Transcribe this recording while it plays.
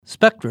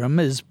Spectrum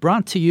is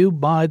brought to you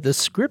by the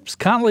Scripps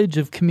College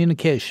of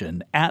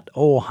Communication at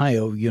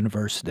Ohio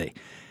University.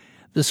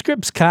 The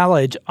Scripps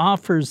College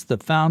offers the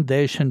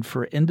foundation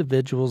for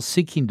individuals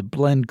seeking to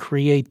blend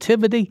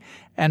creativity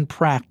and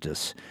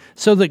practice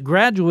so that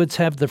graduates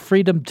have the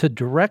freedom to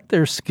direct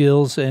their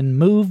skills and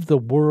move the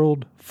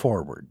world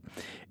forward.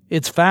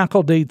 Its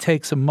faculty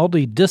takes a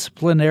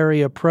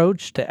multidisciplinary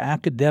approach to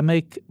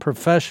academic,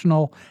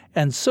 professional,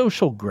 and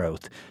social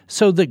growth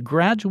so that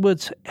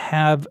graduates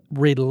have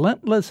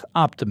relentless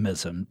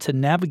optimism to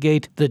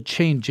navigate the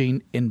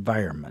changing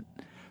environment.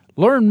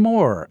 Learn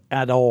more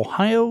at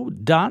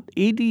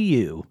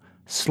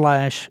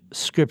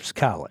ohio.edu/Scripps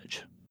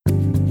College.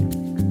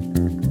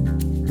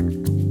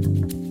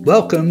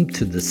 Welcome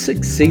to the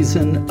 6th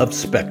season of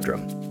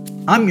Spectrum.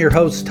 I'm your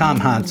host, Tom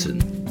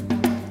Hansen.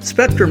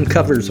 Spectrum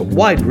covers a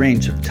wide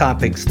range of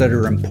topics that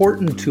are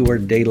important to our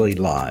daily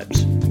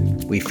lives.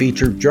 We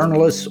feature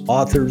journalists,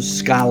 authors,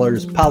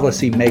 scholars,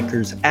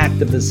 policymakers,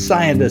 activists,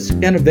 scientists,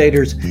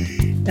 innovators,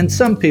 and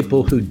some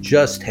people who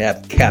just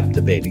have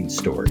captivating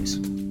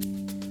stories.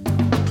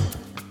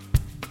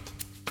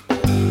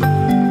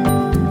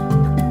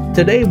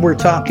 Today we're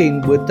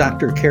talking with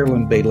Dr.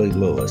 Carolyn Bailey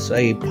Lewis,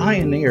 a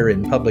pioneer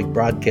in public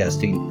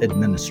broadcasting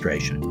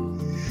administration.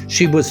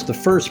 She was the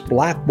first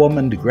Black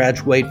woman to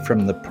graduate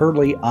from the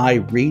Pearlie I.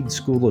 Reed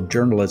School of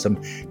Journalism,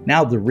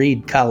 now the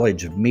Reed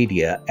College of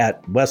Media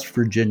at West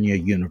Virginia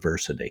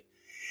University.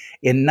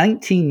 In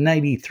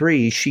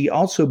 1993, she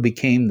also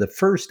became the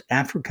first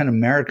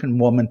African-American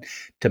woman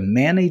to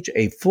manage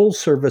a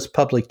full-service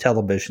public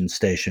television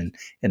station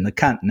in the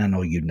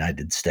continental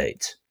United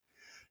States.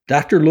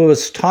 Dr.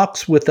 Lewis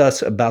talks with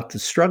us about the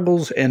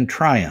struggles and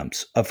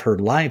triumphs of her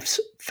life's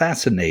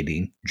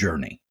fascinating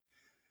journey.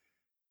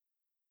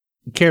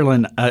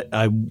 Carolyn,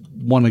 I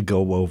want to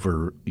go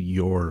over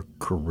your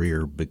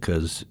career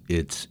because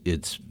it's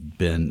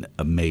been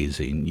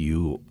amazing.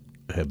 You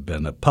have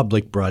been a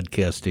public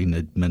broadcasting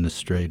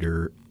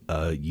administrator.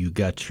 You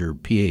got your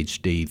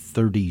PhD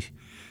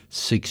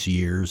 36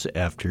 years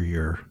after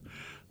your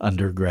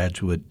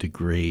undergraduate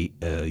degree.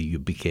 You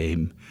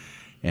became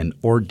an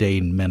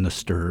ordained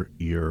minister.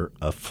 You're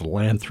a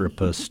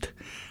philanthropist.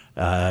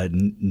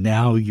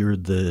 Now you're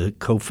the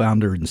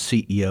co-founder and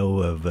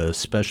CEO of a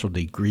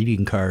specialty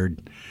greeting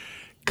card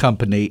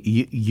company.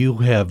 You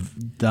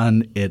have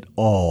done it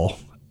all,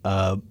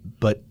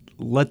 but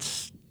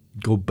let's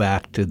go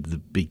back to the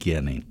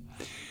beginning.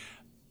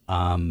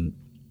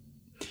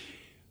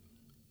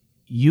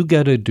 You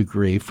got a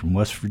degree from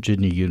West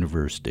Virginia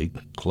University,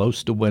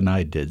 close to when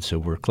I did, so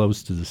we're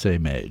close to the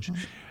same age,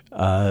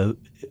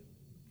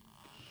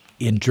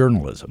 in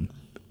journalism.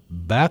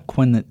 Back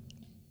when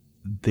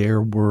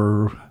there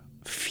were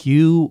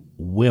few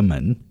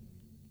women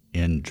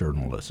in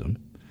journalism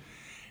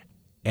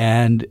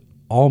and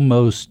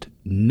almost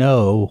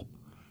no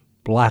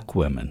Black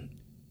women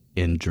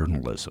in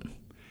journalism.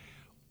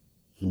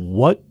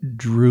 What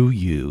drew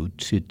you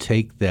to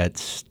take that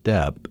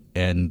step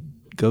and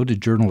go to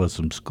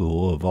journalism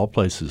school, of all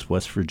places,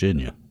 West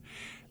Virginia,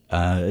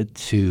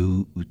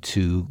 to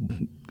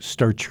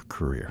start your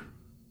career?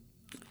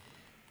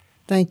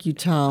 Thank you,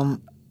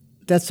 Tom.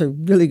 That's a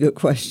really good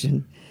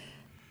question.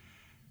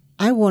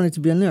 I wanted to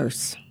be a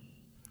nurse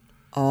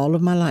all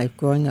of my life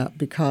growing up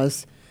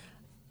because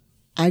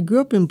I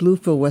grew up in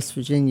Bluefield, West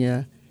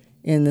Virginia,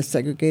 in the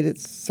segregated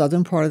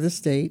southern part of the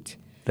state.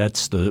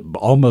 That's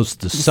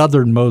almost the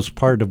southernmost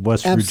part of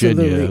West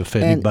Absolutely. Virginia if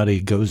anybody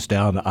goes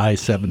down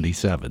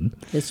I-77.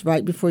 It's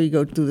right before you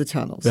go through the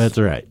tunnels. That's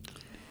right.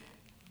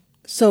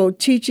 So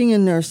teaching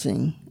and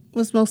nursing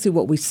was mostly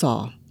what we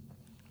saw.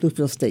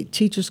 Bluefield State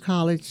Teachers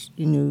College,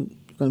 you knew you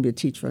were going to be a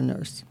teacher or a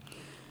nurse.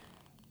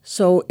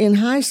 So in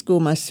high school,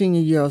 my senior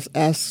year, I was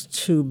asked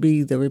to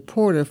be the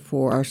reporter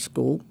for our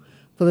school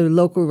for the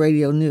local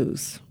radio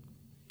news.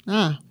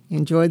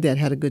 Enjoyed that,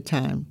 had a good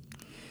time.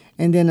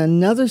 And then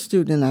another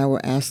student and I were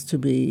asked to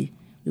be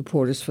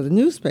reporters for the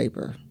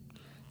newspaper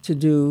to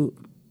do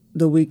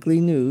the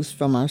weekly news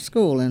from our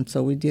school. And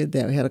so we did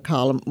that. We had a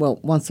column,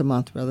 once a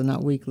month rather,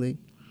 not weekly.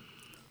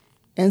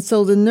 And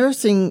so the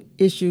nursing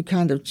issue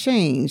kind of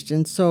changed.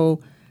 And so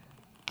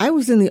I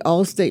was in the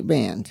all-state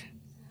band.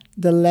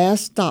 The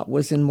last stop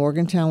was in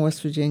Morgantown,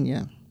 West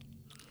Virginia.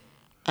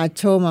 I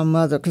told my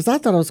mother, because I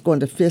thought I was going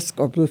to Fisk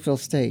or Bluefield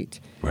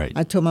State. Right.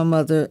 I told my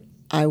mother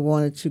I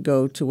wanted to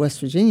go to West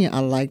Virginia. I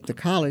liked the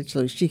college,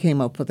 so she came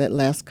up for that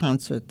last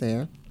concert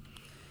there.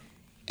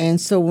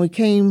 And so when we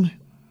came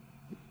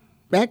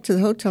back to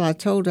the hotel, I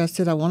told her, I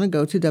said, I want to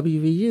go to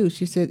WVU.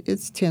 She said,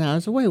 it's 10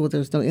 hours away. Well,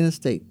 there's no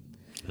interstate.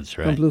 That's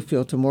right. From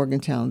Bluefield to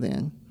Morgantown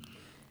then.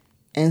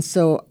 And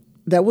so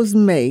that was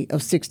May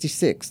of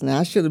 1966. Now,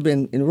 I should have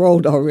been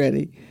enrolled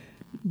already,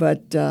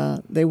 but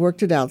they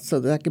worked it out so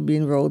that I could be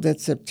enrolled that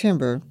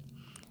September.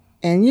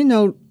 And,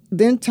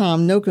 then,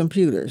 Tom, no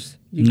computers.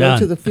 You None. go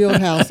to the field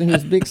house, and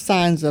there's big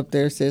signs up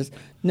there that says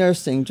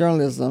nursing,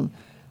 journalism,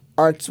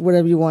 arts,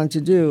 whatever you wanted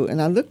to do.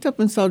 And I looked up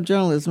and saw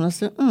journalism. I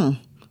said,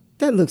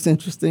 that looks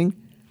interesting.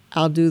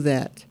 I'll do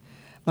that.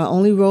 My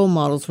only role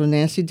models were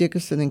Nancy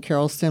Dickerson and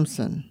Carol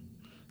Simpson.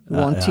 who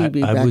were on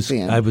TV back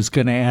then. I was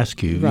going to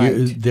ask you.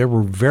 Right. There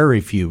were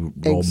very few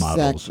role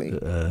models.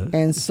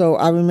 And so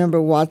I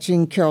remember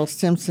watching Carol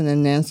Simpson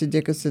and Nancy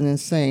Dickinson and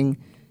saying,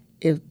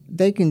 if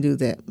they can do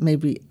that,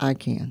 maybe I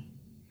can.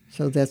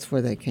 So that's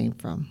where they came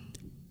from.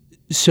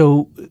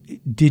 So,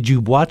 did you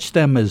watch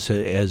them as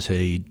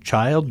a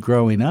child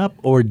growing up,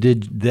 or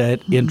did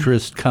that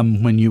interest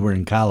come when you were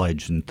in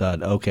college and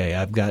thought, okay,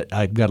 I've got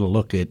to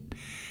look at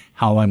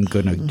how I'm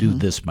going to do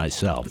this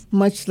myself?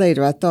 Much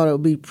later, I thought it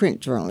would be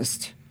print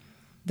journalist.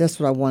 That's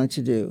what I wanted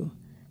to do.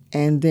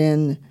 And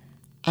then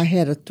I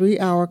had a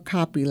 3-hour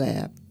copy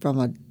lab from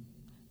a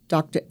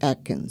Dr.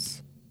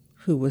 Atkins,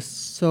 who was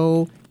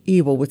so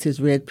evil with his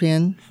red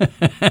pen.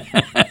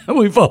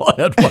 We've all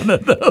had one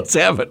of those,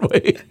 haven't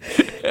we?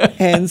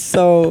 And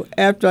so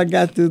after I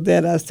got through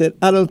that, I said,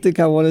 I don't think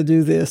I want to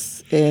do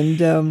this.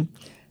 And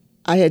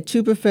I had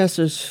 2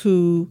 professors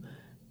who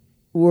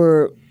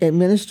were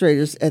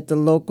administrators at the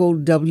local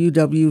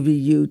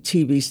WWVU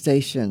TV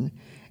station.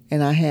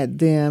 And I had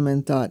them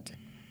and thought,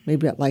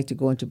 maybe I'd like to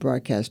go into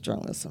broadcast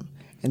journalism.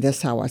 And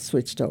that's how I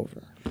switched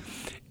over.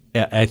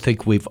 I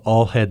think we've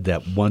all had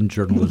that one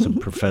journalism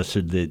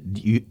professor that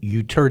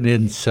you turn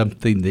in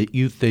something that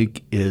you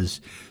think is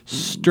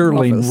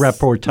sterling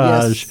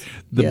reportage,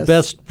 the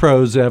best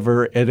prose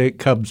ever, and it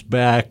comes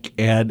back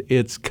and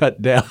it's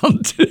cut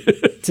down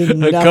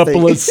to a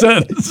couple of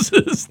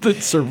sentences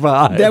that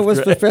survive. That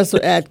was Professor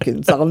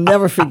Atkins. I'll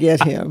never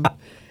forget him.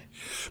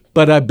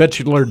 But I bet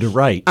you learned to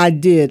write. I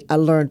did. I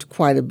learned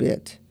quite a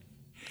bit.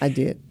 I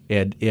did.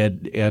 And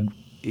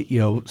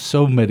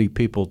so many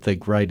people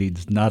think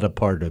writing's not a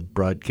part of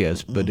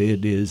broadcast, but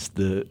it is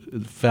the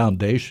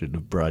foundation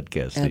of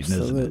broadcasting,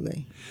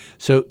 Absolutely.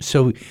 Isn't it?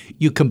 So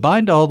you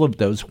combined all of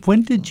those.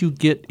 When did you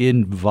get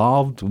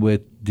involved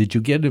with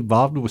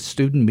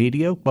student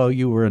media while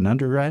you were an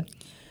undergrad?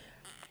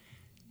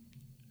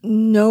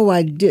 No,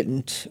 I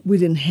didn't. We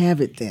didn't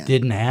have it then.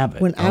 Didn't have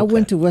it. When I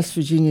went to West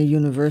Virginia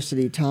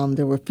University, Tom,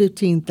 there were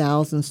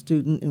 15,000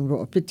 student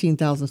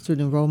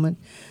enrollment.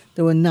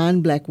 There were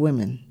 9 black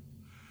women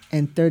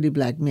and 30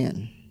 black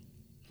men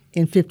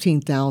in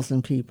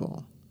 15,000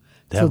 people.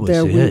 That was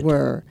there it. We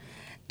were.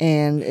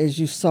 And as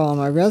you saw on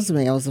my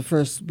resume, I was the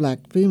first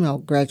black female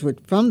graduate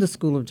from the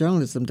School of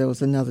Journalism. There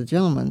was another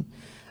gentleman,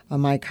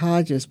 Mike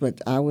Hodges,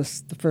 but I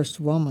was the first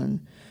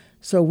woman.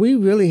 So we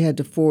really had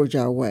to forge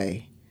our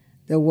way.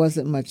 There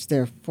wasn't much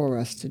there for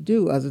us to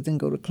do other than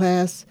go to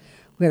class.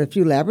 We had a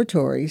few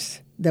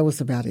laboratories. That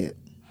was about it.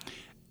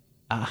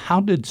 How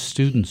did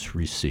students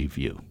receive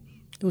you?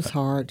 It was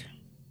hard.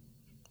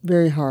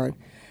 Very hard.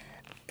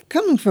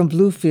 Coming from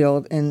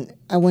Bluefield, and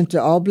I went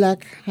to all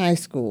black high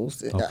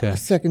schools,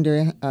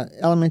 secondary,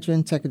 elementary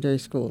and secondary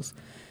schools.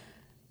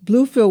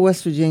 Bluefield,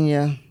 West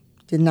Virginia,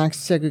 did not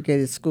segregate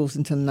its schools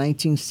until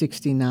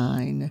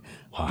 1969.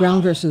 Wow.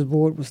 Brown versus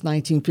Board was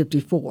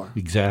 1954.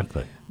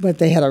 Exactly. But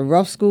they had a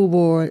rough school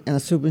board and a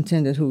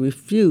superintendent who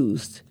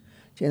refused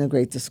to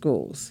integrate the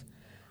schools.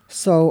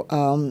 So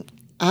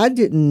I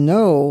didn't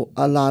know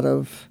a lot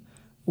of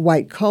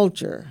white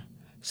culture.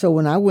 So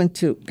when I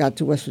got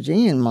to West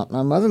Virginia, and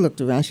my mother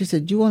looked around, she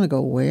said, "You want to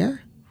go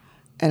where?"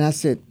 And I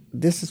said,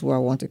 "This is where I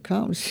want to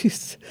come."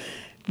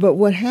 But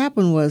what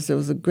happened was there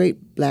was a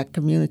great black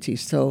community.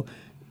 So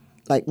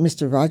like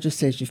Mr. Rogers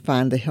says, you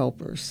find the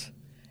helpers.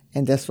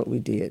 And that's what we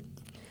did.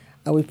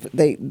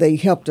 They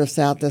helped us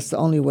out. That's the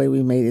only way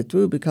we made it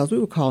through because we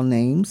were called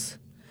names.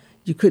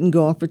 You couldn't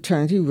go on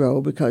fraternity row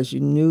because you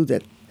knew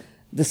that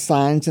the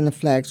signs and the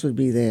flags would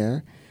be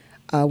there.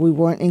 We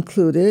weren't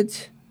included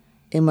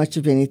in much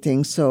of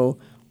anything, so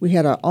we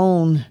had our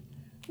own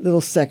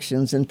little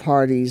sections and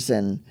parties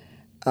and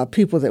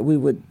people that we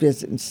would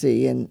visit and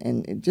see, and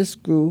it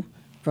just grew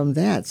from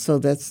that. So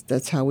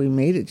that's how we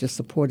made it, just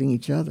supporting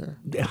each other.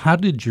 How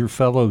did your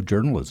fellow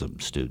journalism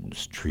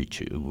students treat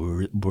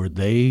you? Were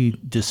they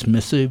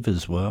dismissive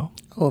as well?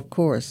 Oh, of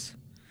course.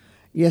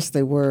 Yes,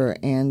 they were,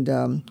 and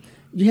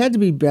you had to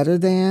be better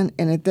than,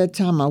 and at that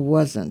time I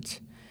wasn't.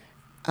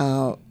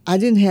 I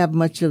didn't have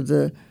much of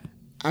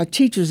our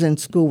teachers in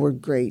school were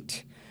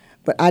great,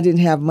 but I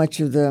didn't have much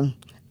of the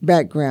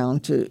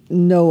background to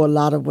know a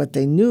lot of what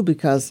they knew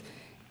because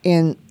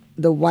in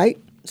the white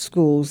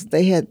schools,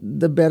 they had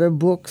the better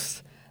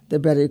books, the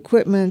better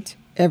equipment,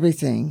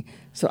 everything.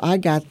 So I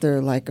got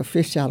there like a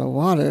fish out of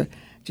water,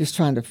 just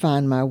trying to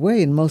find my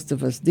way, and most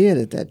of us did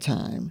at that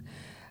time.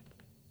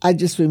 I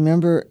just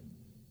remember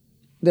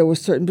there were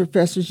certain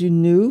professors you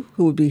knew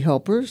who would be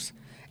helpers,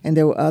 and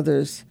there were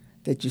others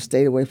that you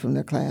stayed away from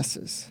their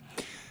classes.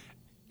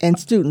 And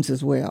students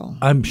as well.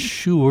 I'm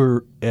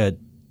sure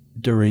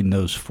during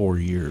those 4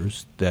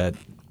 years that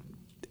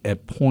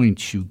at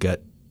points you got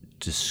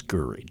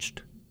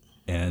discouraged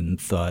and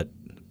thought,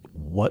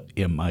 what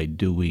am I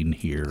doing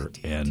here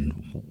and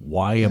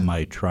why am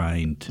I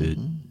trying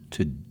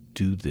to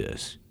do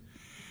this?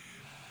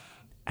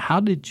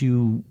 How did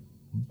you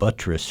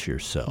buttress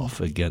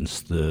yourself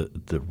against the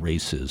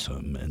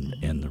racism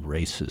and the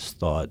racist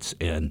thoughts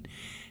and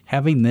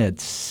having that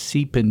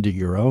seep into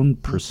your own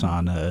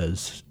persona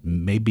as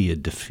maybe a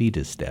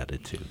defeatist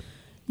attitude?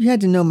 You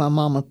had to know my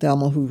mama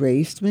Thelma, who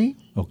raised me.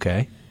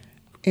 Okay.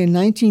 In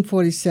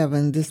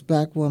 1947, this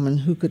black woman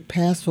who could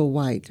pass for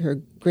white,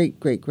 her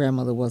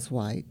great-great-grandmother was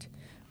white,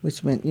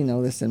 which meant,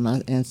 that's in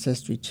my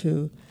ancestry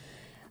too.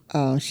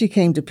 She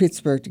came to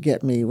Pittsburgh to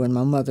get me when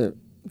my mother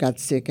got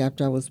sick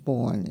after I was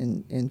born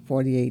in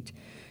 48,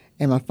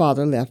 and my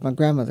father left. My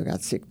grandmother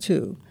got sick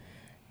too.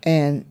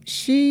 And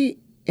she,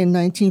 in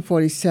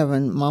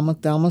 1947, Mama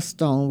Thelma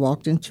Stone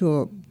walked into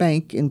a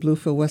bank in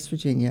Bluefield, West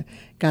Virginia,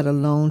 got a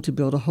loan to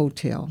build a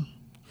hotel.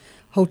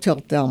 Hotel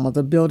Thelma.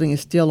 The building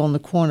is still on the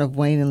corner of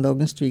Wayne and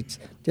Logan Streets,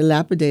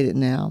 dilapidated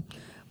now,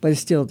 but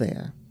it's still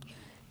there.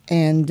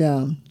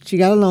 And she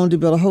got a loan to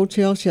build a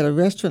hotel. She had a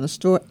restaurant, a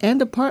store,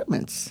 and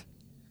apartments.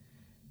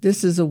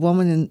 This is a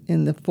woman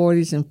in the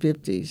 40s and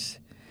 50s.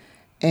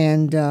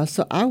 And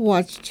so I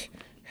watched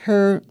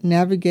her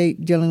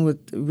navigate dealing with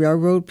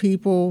railroad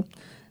people,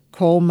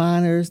 coal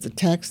miners, the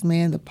tax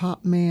man, the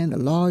pop man, the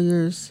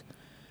lawyers,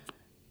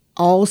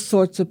 all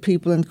sorts of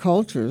people and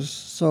cultures.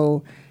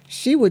 So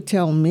she would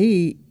tell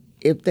me,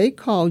 if they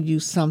call you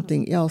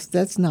something else,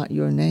 that's not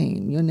your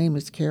name. Your name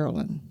is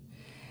Carolyn.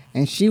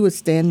 And she would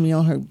stand me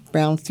on her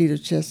brown cedar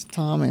chest,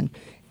 Tom, and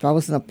if I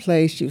was in a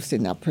play, she would say,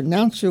 now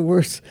pronounce your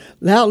words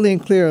loudly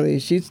and clearly.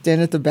 She'd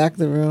stand at the back of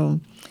the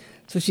room.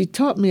 So she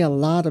taught me a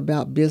lot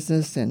about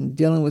business and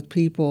dealing with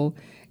people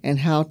and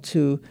how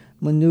to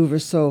maneuver.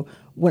 So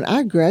when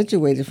I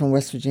graduated from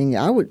West Virginia,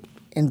 I would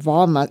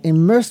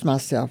immerse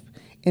myself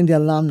in the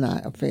alumni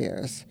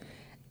affairs,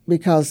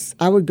 because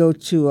I would go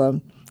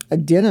to a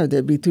dinner,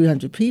 there'd be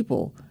 300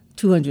 people,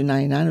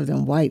 299 of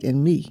them white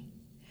and me.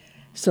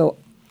 So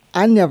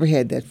I never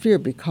had that fear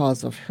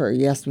because of her.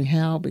 You asked me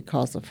how?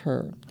 Because of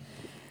her.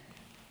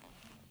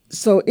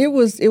 So it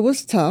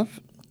was tough,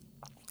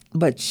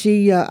 but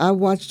I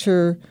watched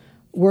her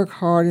work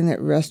hard in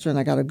that restaurant.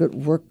 I got a good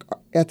work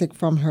ethic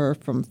from her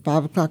from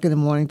 5 o'clock in the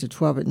morning to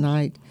 12 at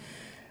night.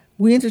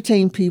 We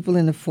entertained people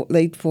in the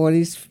late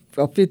 40s,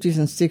 50s,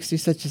 and 60s,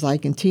 such as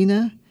Ike and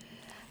Tina.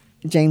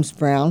 James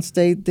Brown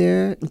stayed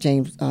there,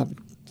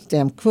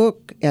 Sam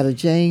Cooke, Etta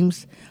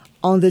James,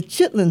 on the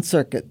Chitlin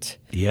circuit.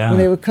 Yeah. When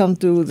they would come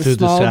through the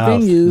small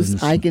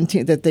venues, I can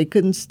that they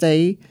couldn't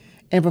stay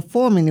and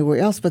perform anywhere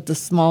else but the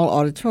small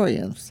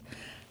auditoriums.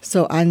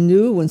 So I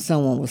knew when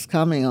someone was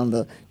coming on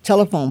the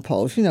telephone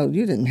poles. You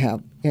didn't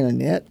have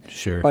internet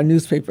or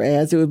newspaper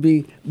ads. It would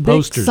be big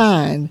posters.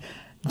 Sign,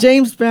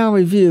 James Brown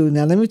Review.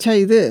 Now, let me tell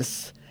you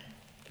this.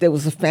 There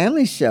was a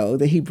family show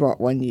that he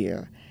brought one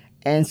year.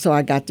 And so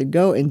I got to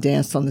go and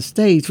dance on the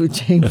stage with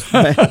James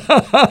Brown.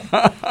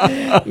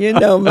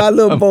 My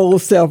little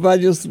bold self. I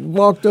just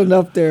walked on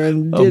up there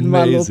and did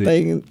my little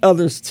thing, and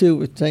others too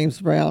with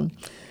James Brown.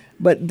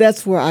 But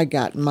that's where I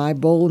got my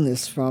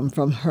boldness from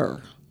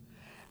her.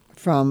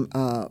 From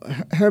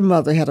her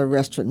mother had a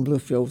restaurant in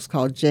Bluefield. It was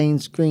called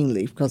Jane's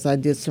Greenleaf, because I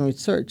did some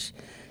research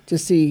to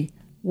see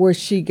where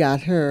she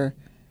got her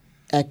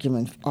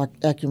acumen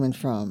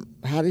from.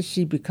 How did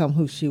she become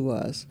who she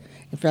was?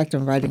 In fact,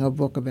 I'm writing a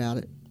book about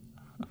it.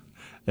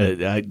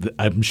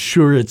 I'm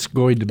sure it's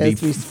going to be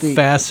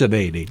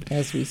fascinating.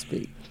 As we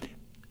speak.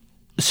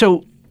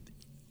 So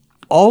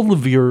all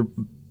of your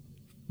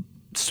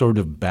sort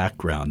of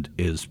background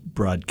is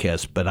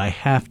broadcast, but I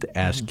have to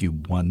ask you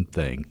one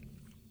thing.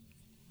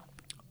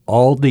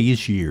 All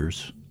these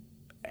years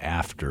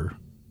after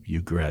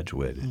you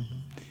graduated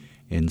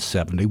in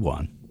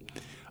 71,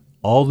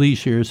 all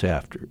these years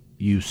after,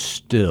 you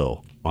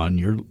still, on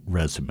your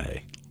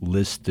resume,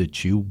 list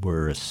that you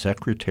were a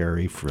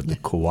secretary for the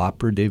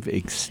Cooperative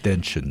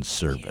Extension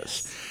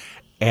Service. Yes.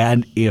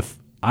 And if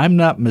I'm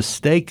not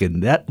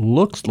mistaken, that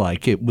looks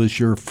like it was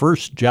your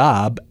first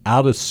job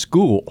out of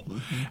school.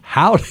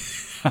 How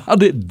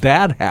did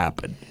that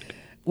happen?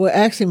 Well,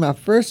 actually, my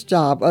first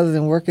job, other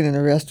than working in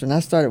a restaurant,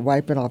 I started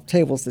wiping off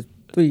tables at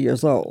 3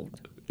 years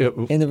old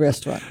in the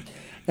restaurant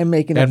and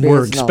making the beds and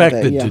we're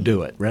expected and all that, to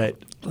do it, right?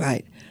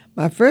 Right.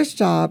 My first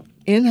job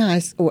in high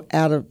school,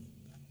 out of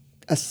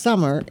a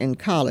summer in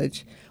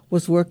college,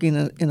 was working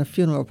in a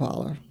funeral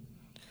parlor.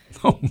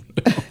 Oh,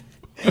 no.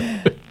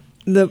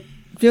 The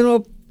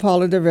funeral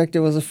parlor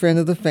director was a friend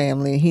of the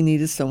family, and he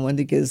needed someone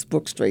to get his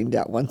book straightened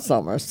out one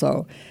summer.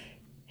 So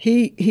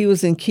he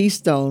was in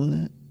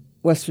Keystone,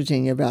 West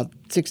Virginia, about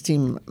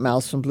 16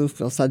 miles from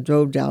Bluefield. So I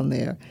drove down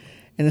there.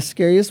 And the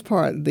scariest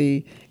part,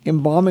 the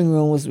embalming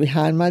room was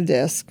behind my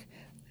desk,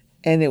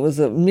 and it was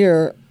a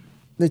mirror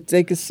that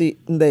they could see,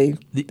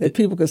 that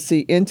people could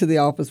see into the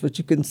office, but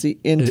you couldn't see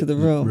into the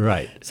room.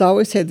 Right. So I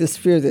always had this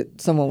fear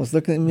that someone was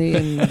looking at me,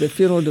 and the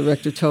funeral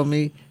director told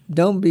me,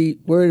 don't be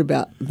worried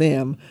about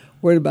them,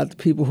 worried about the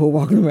people who are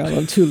walking around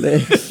on two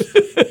legs.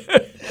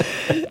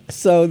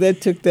 So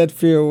that took that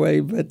fear away.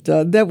 But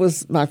that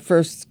was my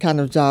first kind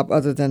of job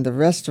other than the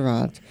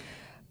restaurant.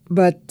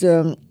 But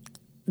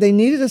they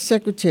needed a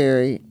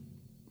secretary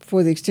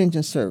for the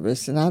Extension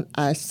Service, and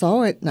I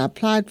saw it, and I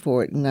applied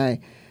for it, and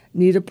I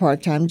needed a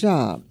part-time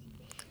job.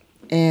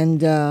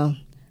 And I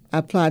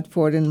applied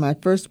for it, and my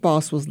first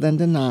boss was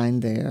Linda Nine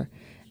there,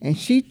 and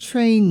she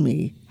trained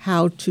me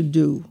how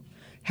to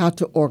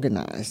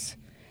organize,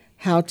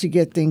 how to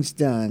get things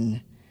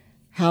done.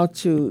 how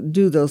to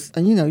do those.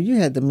 And, you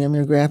had the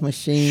mimeograph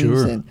machines,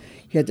 Sure. and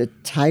you had to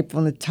type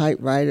on the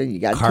typewriter. You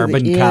got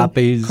Carbon to the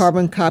copies. end.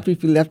 Carbon copy.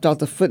 If you left off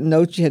the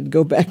footnotes, you had to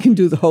go back and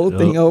do the whole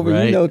thing over.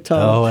 Right. Tom.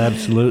 Oh,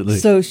 absolutely.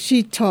 So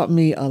she taught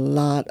me a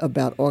lot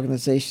about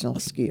organizational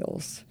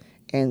skills.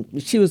 And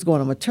she was going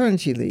on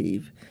maternity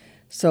leave.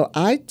 So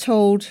I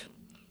told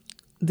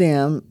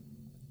them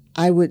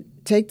I would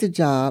take the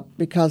job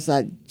because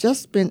I'd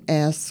just been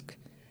asked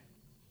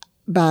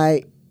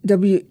by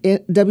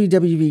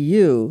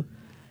WWVU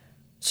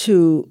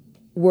to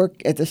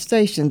work at the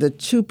station. The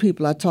two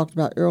people I talked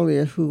about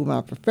earlier who were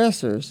my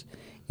professors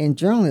in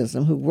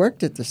journalism who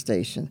worked at the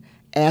station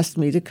asked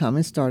me to come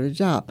and start a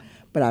job.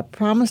 But I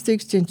promised the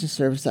Extension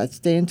Service I'd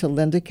stay until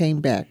Linda came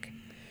back.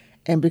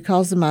 And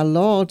because of my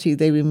loyalty,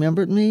 they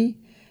remembered me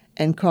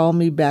and called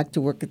me back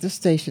to work at the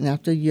station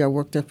after a year. I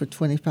worked there for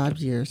 25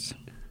 years.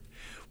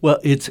 Well,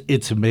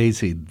 it's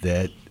amazing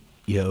that,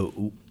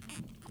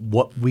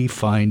 what we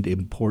find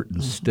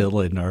important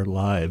still in our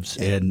lives,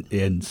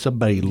 and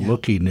somebody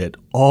looking at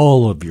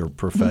all of your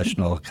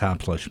professional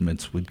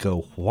accomplishments would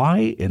go,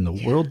 why in the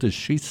world does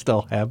she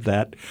still have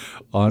that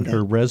on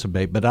her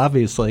resume? But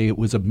obviously it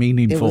was a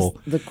meaningful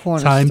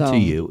time to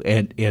you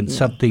and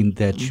something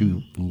that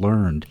you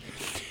learned.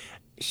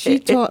 She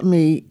taught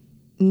me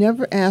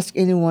never ask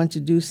anyone to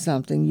do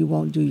something you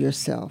won't do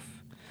yourself.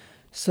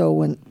 So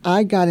when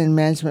I got in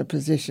management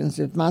positions,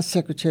 if my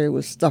secretary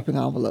was stuffing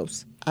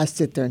envelopes, I'd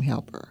sit there and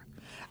help her.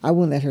 I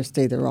wouldn't let her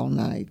stay there all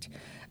night.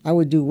 I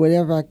would do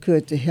whatever I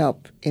could to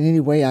help in any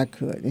way I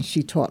could, and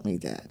she taught me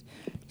that.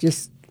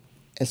 Just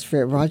as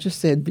Fred Rogers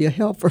said, be a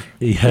helper.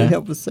 Yeah.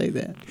 Help us say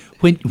that.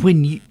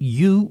 When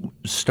you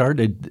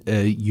started,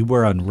 you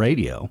were on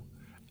radio.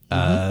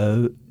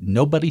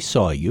 Nobody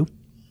saw you.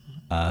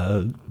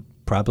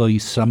 Probably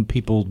some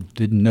people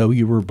didn't know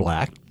you were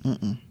black.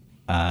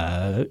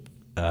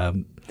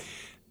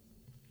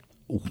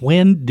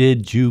 When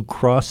did you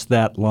cross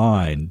that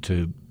line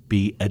to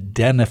be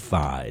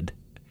identified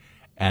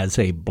as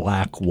a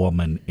black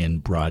woman in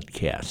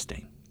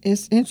broadcasting?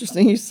 It's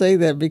interesting you say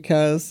that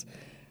because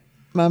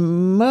my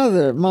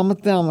mother, Mama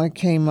Thelma,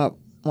 came up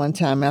one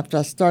time after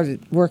I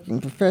started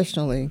working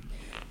professionally.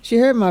 She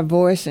heard my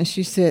voice and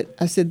she said,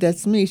 I said,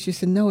 that's me. She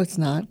said, no, it's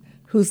not.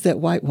 Who's that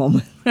white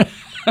woman?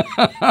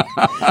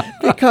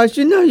 Because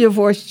your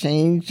voice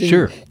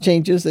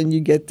changes and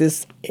you get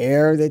this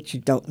air that you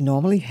don't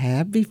normally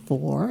have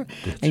before.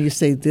 And you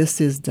say,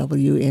 this is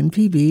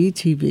WNPB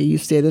TV. You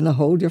say it in a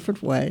whole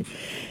different way.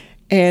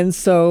 And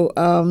so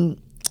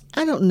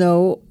I don't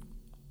know.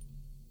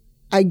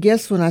 I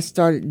guess when I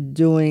started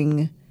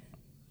doing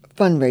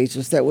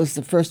fundraisers, that was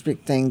the first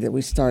big thing that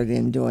we started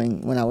in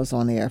doing when I was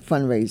on air,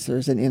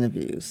 fundraisers and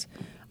interviews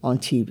on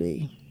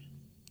TV.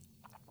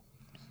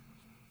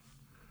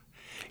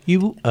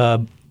 You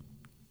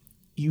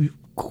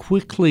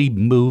quickly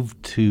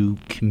moved to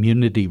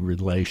community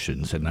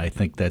relations, and I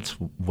think that's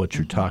what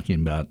you're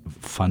talking about,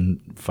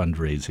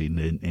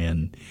 fundraising,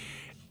 and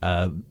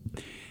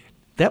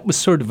that was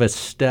sort of a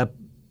step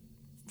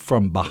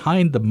from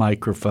behind the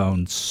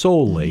microphone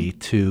solely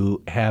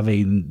to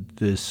having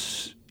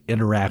this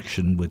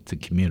interaction with the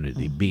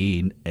community,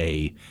 being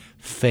a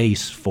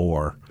face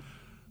for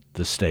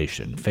the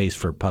station, face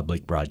for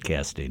public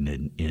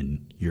broadcasting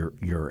in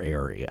your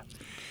area.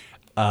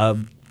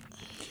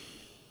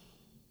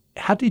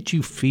 How did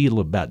you feel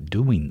about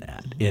doing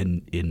that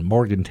in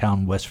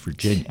Morgantown, West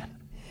Virginia?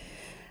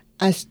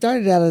 I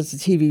started out as a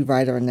TV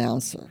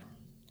writer-announcer.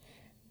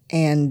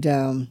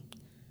 And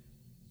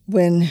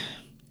when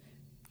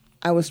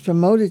I was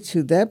promoted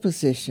to that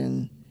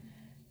position,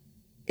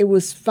 it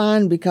was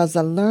fun because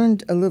I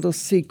learned a little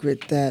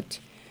secret that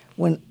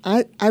when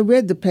I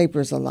read the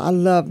papers a lot. I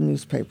love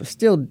newspapers,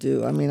 still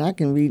do. I mean, I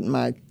can read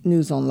my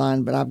news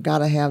online, but I've got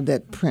to have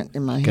that print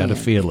in my hand. Got to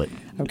feel it.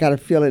 I've got to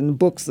feel it in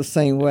books the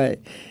same way.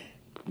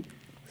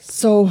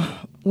 So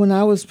when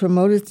I was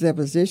promoted to that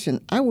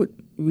position, I would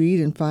read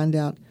and find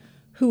out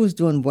who was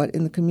doing what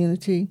in the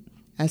community.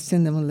 I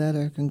send them a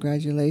letter,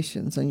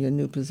 congratulations on your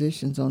new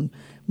positions, on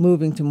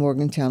moving to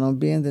Morgantown, on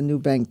being the new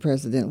bank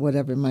president,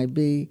 whatever it might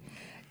be.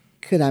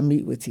 Could I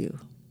meet with you?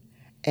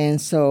 And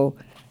so,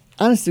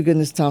 honest to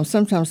goodness, Tom,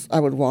 sometimes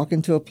I would walk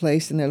into a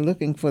place and they're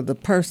looking for the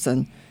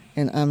person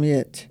and I'm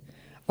it.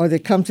 Or they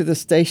come to the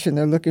station,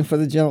 they're looking for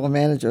the general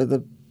manager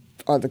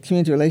or the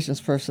community relations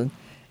person,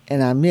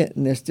 and I'm it,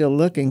 and they're still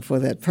looking for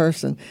that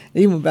person.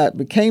 Even when I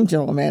became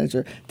general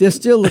manager, they're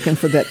still looking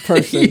for that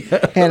person,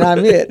 and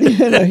I'm it.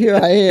 Here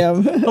I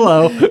am.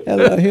 Hello.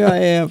 Hello, here I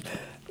am.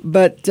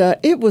 But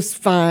it was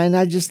fine.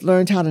 I just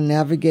learned how to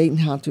navigate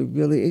and how to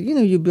really,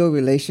 you build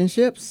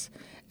relationships,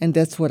 and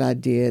that's what I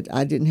did.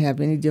 I didn't have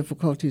any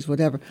difficulties,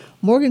 whatever.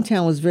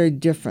 Morgantown was very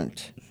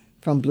different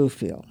from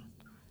Bluefield.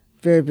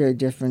 Very, very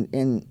different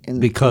in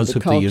because the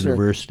of culture. the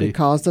university.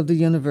 Because of the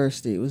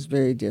university, it was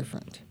very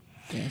different.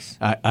 Yes,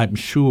 I'm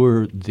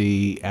sure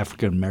the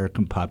African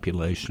American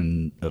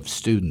population of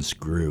students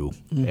grew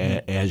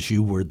as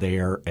you were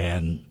there,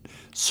 and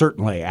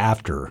certainly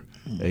after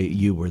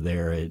you were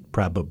there, it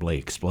probably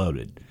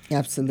exploded.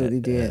 absolutely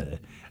did.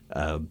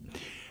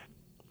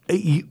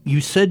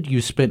 You said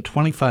you spent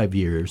 25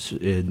 years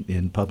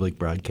in public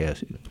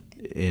broadcasting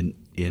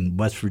in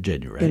West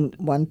Virginia, right? In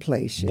one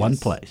place, yes. One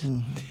place.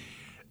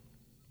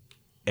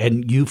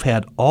 And you've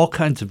had all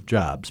kinds of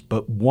jobs,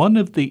 but one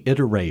of the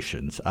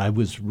iterations I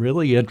was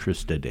really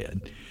interested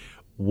in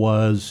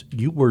was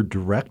you were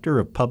director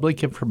of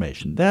public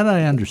information. That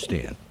I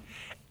understand.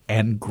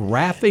 And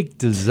graphic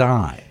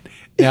design.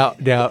 Now,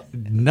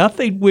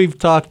 nothing we've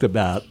talked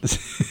about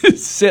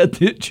said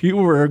that you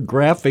were a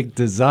graphic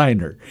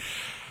designer.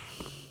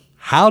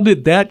 How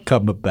did that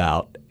come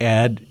about,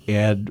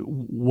 and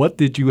what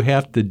did you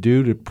have to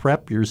do to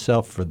prep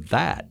yourself for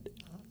that?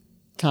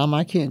 Tom,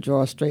 I can't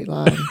draw a straight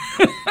line.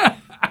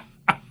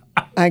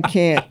 I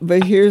can't,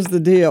 but here's the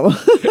deal.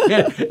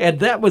 And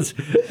that was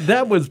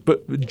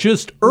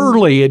just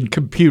early in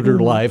computer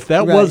life.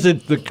 That Right.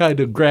 wasn't the kind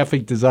of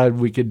graphic design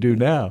we can do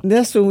now.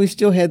 That's when we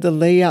still had the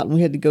layout, and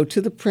we had to go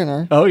to the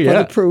printer Oh, yeah. for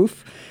the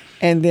proof,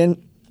 and then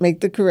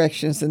make the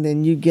corrections, and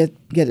then you get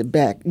it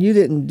back. You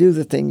didn't do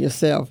the thing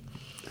yourself.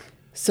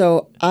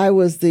 So I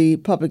was the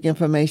public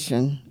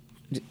information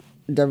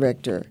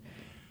director,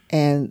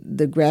 and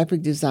the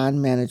graphic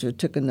design manager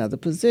took another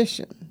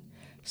position.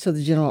 So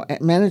the general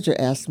manager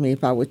asked me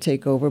if I would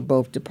take over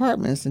both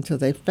departments until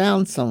they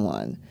found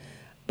someone.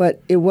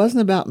 But it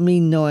wasn't about me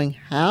knowing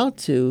how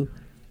to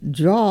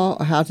draw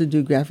or how to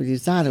do graphic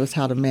design. It was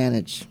how to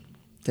manage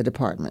the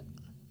department.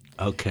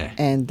 Okay.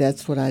 And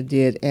that's what I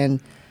did.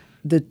 And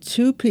the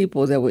two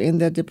people that were in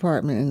that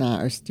department and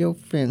I are still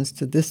friends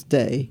to this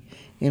day.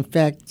 In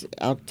fact,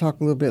 I'll talk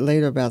a little bit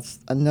later about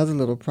another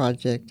little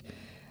project,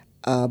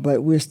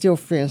 but we're still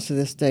friends to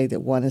this day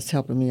that one is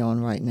helping me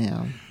on right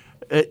now.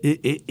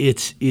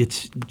 It's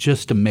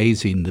just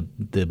amazing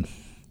the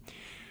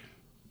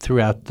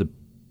throughout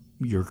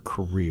your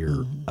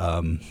career,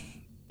 and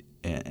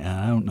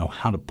I don't know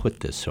how to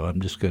put this, so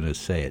I'm just going to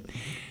say it.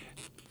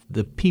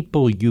 The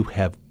people you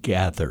have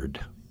gathered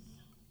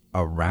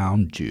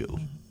around you,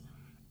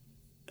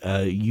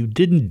 you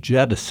didn't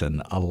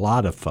jettison a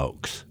lot of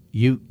folks.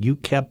 You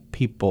kept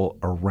people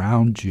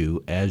around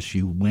you as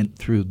you went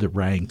through the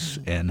ranks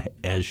and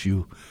as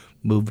you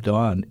moved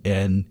on,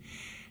 and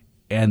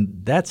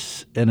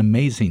that's an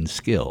amazing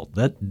skill.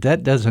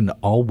 That doesn't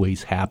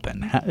always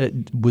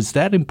happen. Was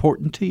that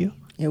important to you?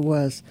 It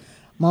was.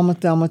 Mama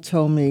Thelma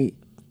told me,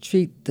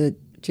 treat the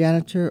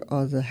janitor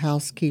or the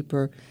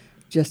housekeeper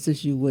just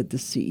as you would the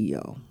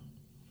CEO.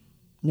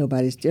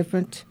 Nobody's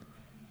different.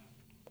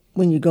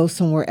 When you go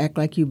somewhere, act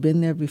like you've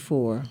been there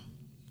before.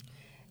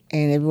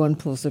 And everyone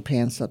pulls their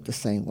pants up the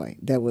same way.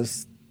 That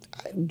was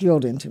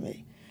drilled into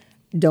me.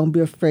 Don't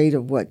be afraid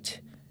of what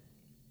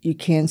you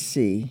can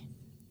see,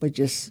 but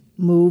just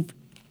move,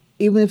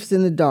 even if it's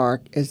in the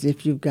dark, as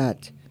if you've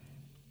got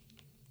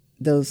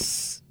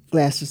those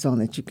glasses on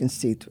that you can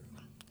see through.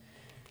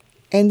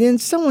 And then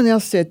someone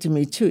else said to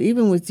me, too,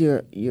 even with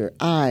your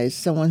eyes,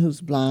 someone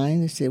who's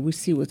blind, they said, we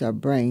see with our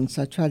brains.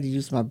 So I try to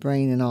use my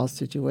brain in all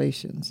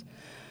situations.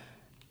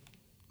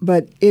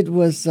 But it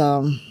was...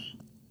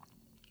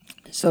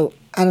 So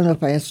I don't know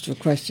if I answered your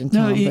question,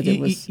 Tom, No, but it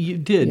was... you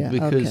did, yeah,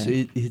 because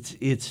okay.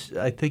 it's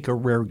I think a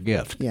rare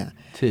gift Yeah.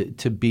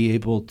 to be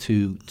able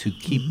to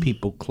keep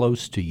people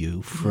close to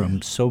you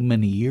from so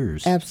many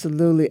years.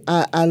 Absolutely.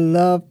 I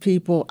love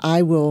people.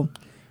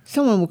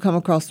 Someone will come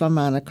across my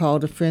mind. I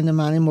called a friend of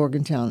mine in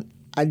Morgantown.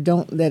 I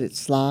don't let it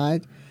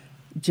slide.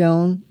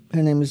 Joan,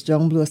 her name is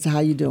Joan Blue. I said, how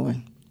you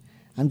doing?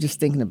 I'm just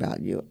thinking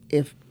about you.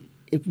 If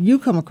you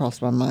come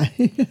across my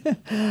mind,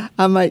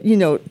 I might,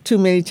 too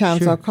many times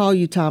Sure. I'll call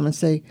you, Tom, and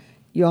say,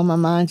 you're on my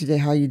mind today,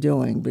 how are you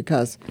doing?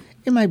 Because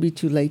it might be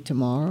too late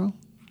tomorrow,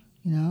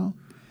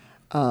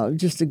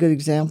 Just a good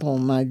example,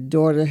 my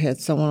daughter had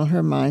someone on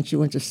her mind. She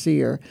went to see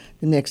her.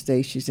 The next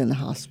day, she's in the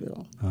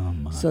hospital. Oh,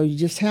 my. So you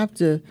just have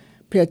to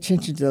pay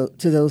attention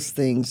to those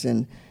things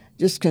and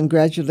just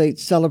congratulate,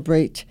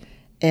 celebrate.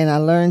 And I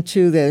learned,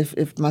 too, that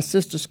if my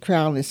sister's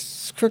crown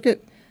is crooked,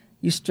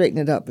 you straighten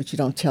it up, but you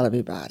don't tell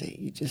everybody.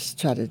 You just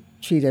try to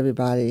treat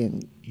everybody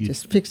and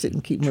just fix it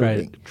and keep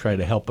moving. Try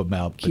to help them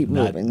out, Keep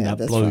but moving. not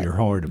That's blow right. your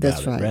horn about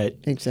That's it, right. right?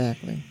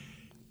 Exactly.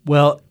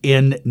 Well,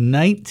 in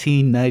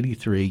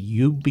 1993,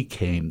 you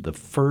became the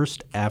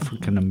first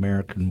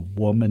African-American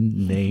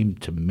woman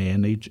named to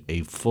manage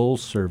a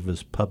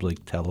full-service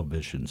public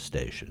television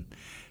station.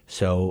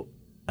 So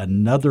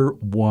another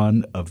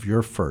one of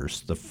your firsts,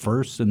 the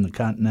first in the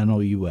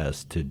continental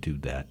U.S. to do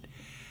that.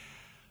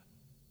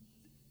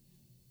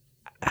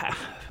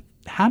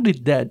 How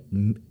did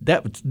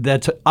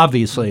that's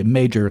obviously a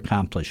major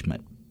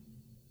accomplishment,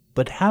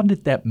 but how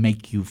did that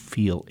make you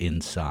feel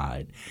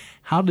inside?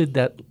 How did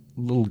that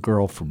little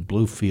girl from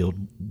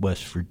Bluefield,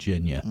 West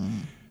Virginia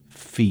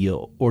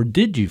feel, or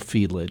did you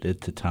feel it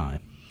at the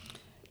time?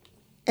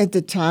 At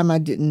the time, I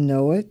didn't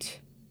know it.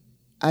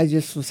 I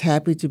just was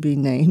happy to be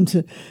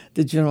named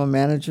the general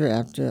manager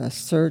after a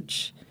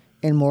search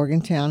in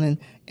Morgantown. And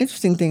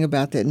interesting thing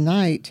about that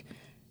night,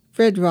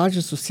 Fred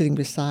Rogers was sitting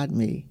beside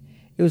me.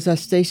 It was our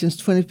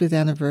station's 25th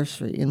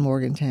anniversary in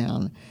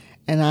Morgantown.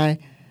 And I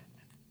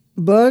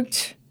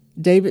bugged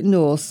David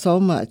Newell so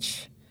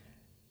much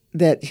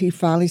that he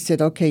finally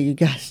said, "Okay, you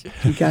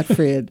got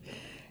Fred."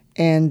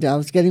 And I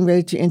was getting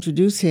ready to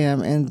introduce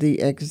him, and the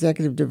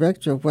executive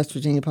director of West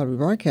Virginia Public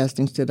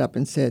Broadcasting stood up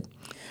and said,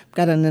 "I've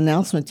got an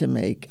announcement to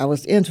make." I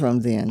was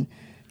interim then.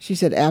 She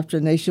said, "After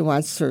a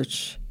nationwide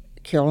search,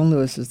 Carolyn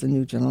Lewis is the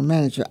new general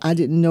manager." I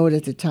didn't know it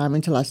at the time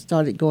until I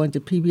started going to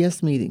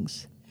PBS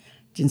meetings.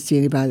 Didn't see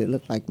anybody that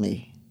looked like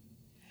me.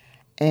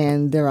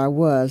 And there I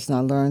was, and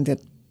I learned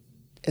that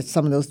at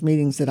some of those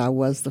meetings that I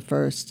was the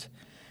first.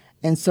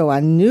 And so I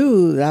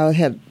knew that I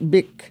had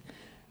big,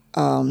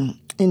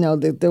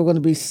 that there were going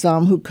to be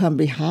some who come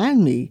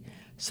behind me.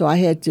 So I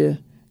had to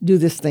do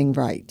this thing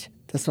right.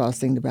 That's what I was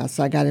thinking about.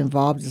 So I got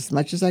involved as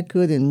much as I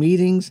could in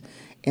meetings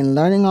and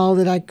learning all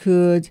that I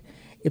could.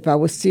 If I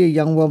would see a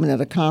young woman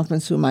at a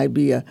conference who might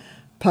be a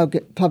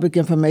public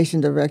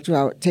information director,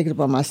 I would take it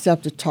upon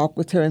myself to talk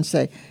with her and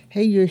say,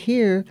 "Hey, you're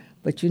here,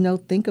 but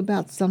think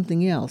about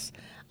something else."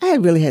 I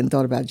really hadn't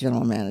thought about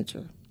general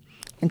manager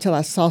until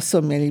I saw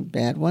so many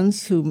bad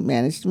ones who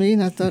managed me,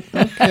 and I thought,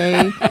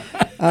 okay,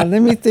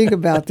 let me think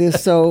about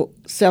this. So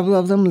several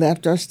of them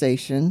left our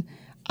station.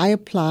 I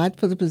applied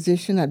for the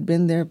position. I'd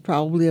been there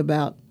probably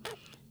about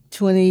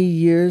 20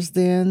 years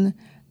then.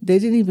 They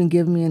didn't even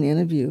give me an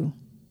interview,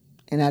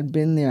 and I'd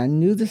been there. I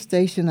knew the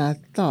station, I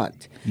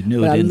thought. You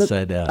knew it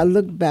inside out. I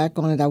looked back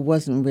on it. I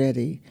wasn't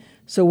ready.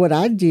 So what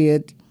I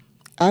did,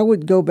 I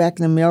would go back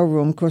in the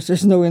mailroom. Of course,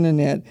 there's no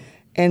internet.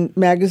 And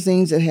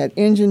magazines that had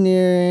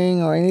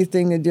engineering or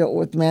anything that dealt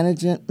with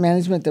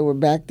management that were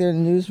back there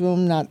in the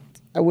newsroom,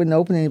 I wouldn't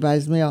open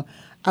anybody's mail.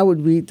 I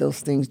would read those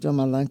things during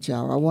my lunch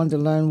hour. I wanted to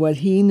learn what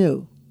he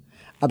knew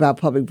about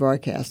public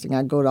broadcasting.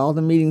 I'd go to all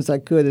the meetings I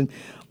could. And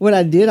what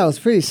I did, I was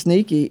pretty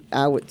sneaky.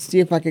 I would see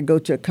if I could go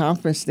to a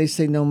conference. They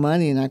say no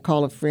money. And I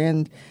call a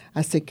friend.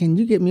 I said, "Can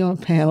you get me on a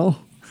panel?"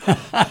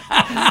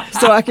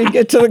 So I could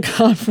get to the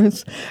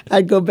conference.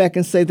 I'd go back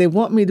and say, "They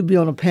want me to be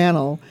on a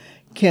panel.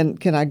 Can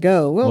I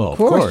go?" Well, of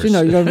course.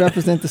 You're going to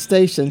represent the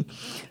station.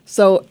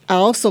 So I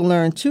also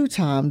learned, too,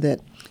 Tom,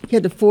 that you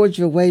had to forge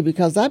your way,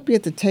 because I'd be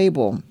at the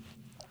table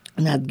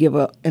and I'd give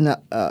a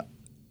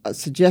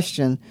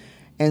suggestion.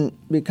 And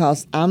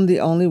because I'm the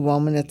only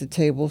woman at the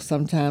table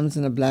sometimes,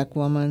 and a black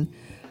woman,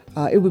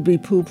 it would be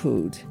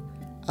poo-pooed.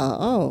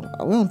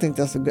 We don't think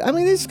that's a good...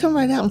 they just come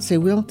right out and say,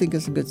 "We don't think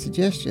it's a good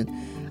suggestion."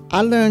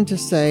 I learned to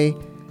say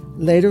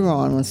later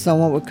on, when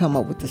someone would come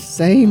up with the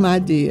same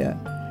idea,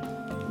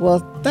 "Well,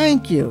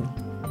 thank you.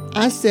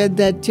 I said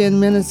that 10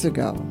 minutes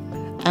ago.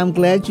 I'm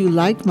glad you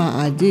liked my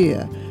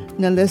idea.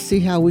 Now let's see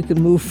how we can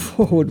move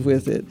forward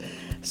with it."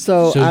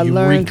 So I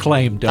learned,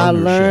 reclaimed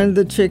ownership. I learned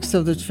the tricks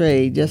of the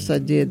trade. Yes, I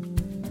did.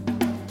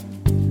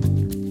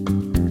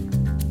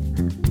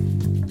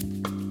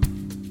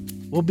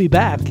 We'll be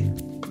back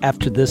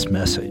after this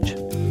message.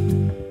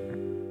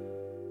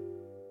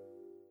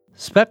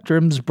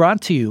 Spectrum's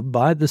brought to you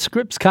by the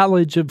Scripps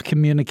College of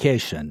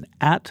Communication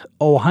at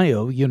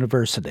Ohio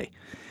University.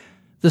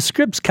 The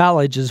Scripps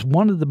College is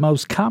one of the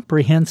most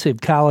comprehensive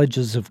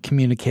colleges of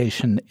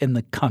communication in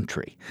the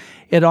country.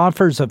 It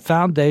offers a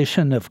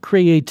foundation of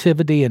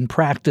creativity and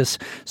practice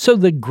so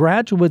that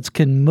graduates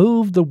can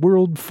move the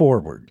world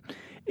forward.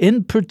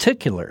 In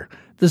particular,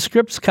 the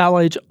Scripps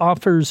College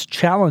offers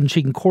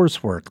challenging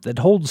coursework that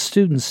holds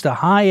students to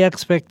high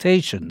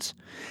expectations,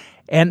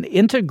 an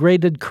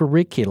integrated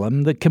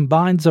curriculum that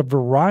combines a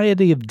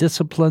variety of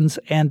disciplines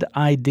and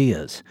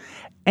ideas,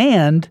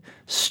 and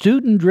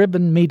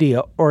student-driven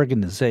media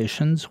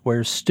organizations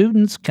where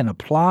students can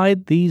apply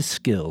these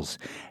skills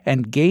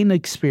and gain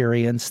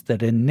experience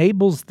that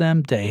enables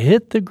them to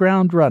hit the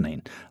ground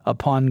running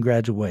upon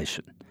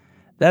graduation.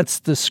 That's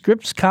the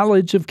Scripps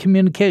College of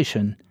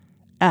Communication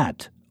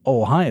at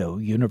Ohio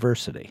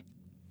University.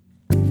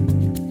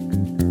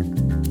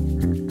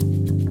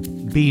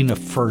 Being a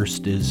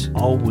first is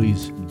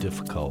always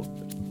difficult,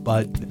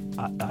 but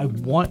I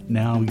want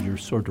now your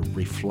sort of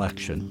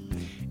reflection,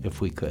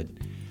 if we could.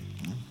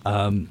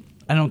 I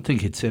don't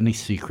think it's any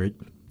secret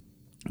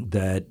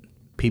that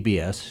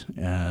PBS,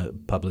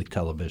 public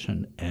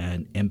television,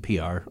 and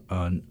NPR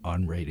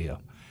on radio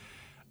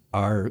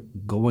are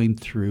going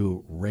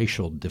through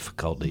racial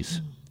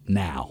difficulties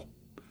now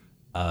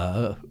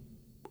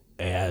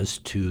as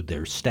to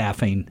their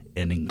staffing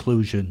and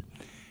inclusion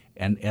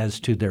and as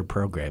to their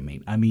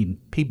programming.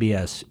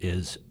 PBS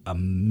is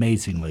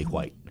amazingly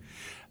white.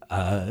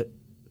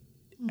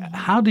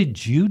 How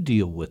did you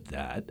deal with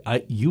that?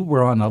 You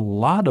were on a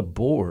lot of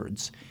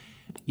boards.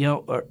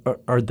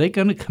 Are they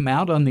going to come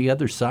out on the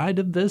other side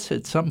of this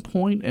at some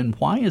point, and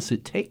why is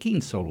it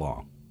taking so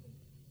long?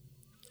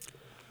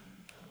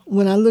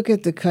 When I look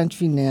at the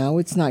country now,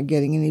 it's not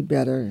getting any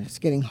better. It's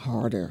getting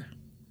harder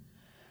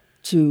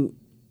to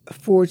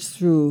forge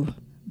through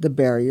the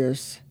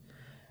barriers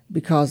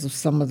because of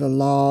some of the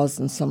laws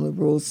and some of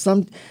the rules.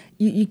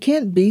 You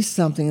can't be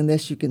something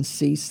unless you can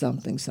see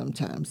something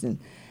sometimes. And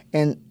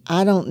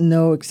I don't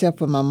know, except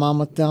for my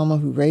mama Thelma,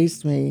 who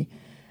raised me,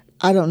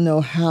 I don't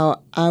know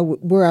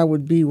where I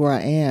would be where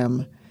I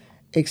am,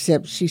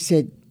 except she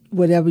said,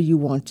 whatever you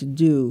want to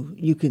do,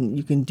 you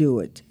can do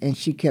it. And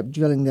she kept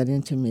drilling that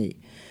into me.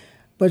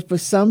 But for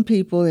some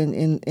people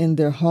in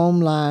their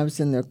home lives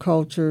and their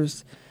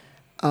cultures,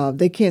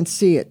 they can't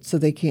see it, so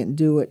they can't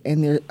do it,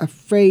 and they're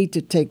afraid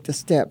to take the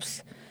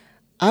steps.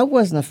 I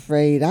wasn't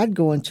afraid. I'd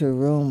go into a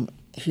room.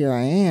 Here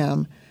I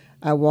am.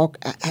 I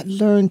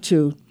learned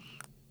to,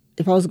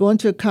 if I was going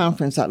to a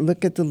conference, I'd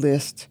look at the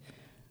list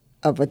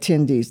of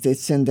attendees. They'd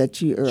send that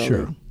to you early.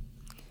 Sure.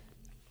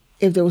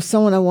 If there was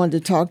someone I wanted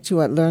to talk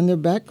to, I'd learn their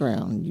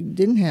background. You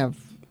didn't have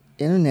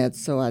internet,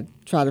 so I'd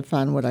try to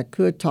find what I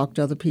could, talk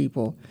to other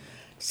people,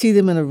 see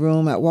them in a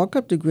room. I'd walk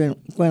up to Gwen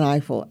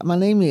Eiffel. My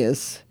name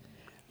is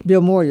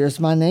Bill Moyers.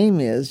 My name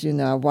is,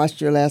 I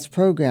watched your last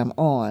program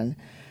on.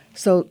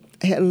 So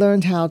I had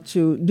learned how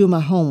to do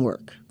my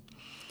homework.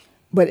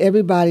 But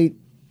everybody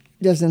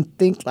doesn't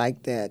think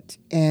like that,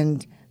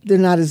 and they're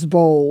not as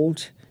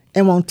bold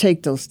and won't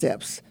take those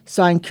steps.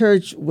 So I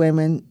encourage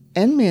women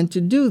and men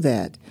to do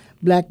that,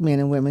 black men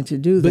and women to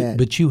do that.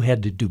 But you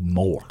had to do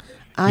more.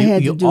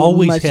 You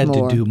always had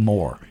to do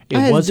more.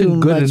 It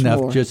wasn't good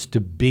enough just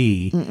to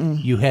be.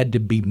 You had to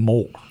be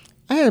more.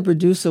 I had a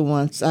producer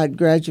once. I'd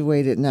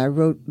graduated, and I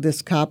wrote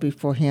this copy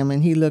for him,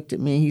 and he looked at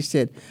me, and he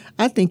said,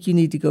 I think you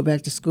need to go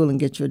back to school and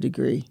get your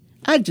degree.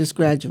 I just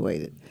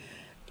graduated.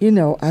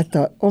 I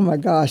thought, oh, my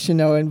gosh,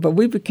 but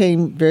we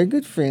became very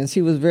good friends.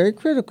 He was very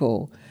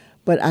critical,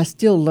 but I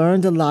still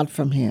learned a lot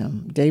from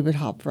him. David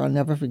Hopper, I'll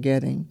never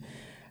forget him.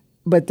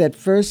 But that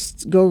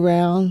first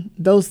go-round,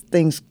 those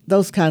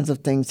kinds of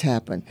things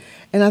happen.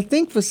 And I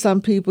think for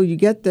some people, you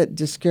get that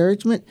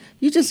discouragement,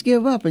 you just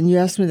give up. And you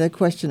asked me that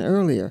question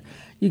earlier.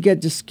 You get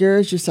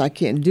discouraged, you say, I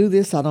can't do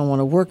this, I don't want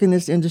to work in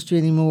this industry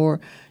anymore.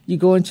 You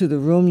go into the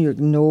room, you're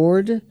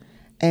ignored.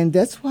 And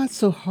that's why it's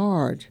so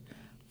hard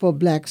for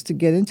blacks to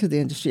get into the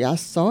industry. I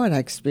saw it, I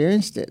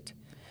experienced it.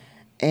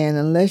 And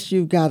unless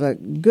you've got a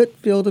good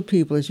field of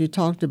people, as you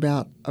talked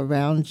about,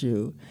 around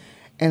you,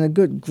 and a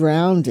good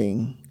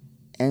grounding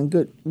and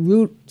good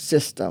root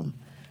system,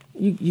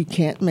 you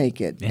can't make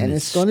it. And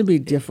it's going to be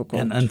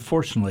difficult. And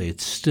unfortunately,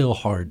 it's still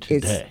hard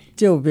today. It's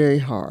still very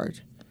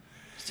hard.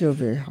 Still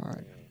very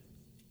hard.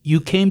 You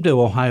came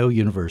to Ohio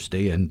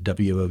University and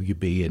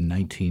WOUB in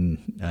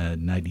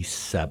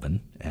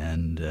 1997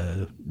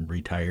 and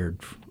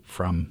retired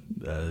from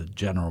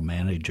general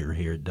manager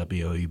here at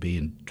WOUB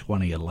in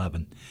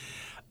 2011.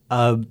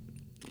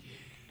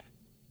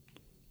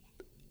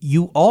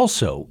 You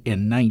also,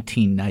 in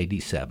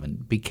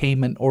 1997,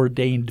 became an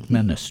ordained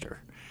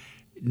minister.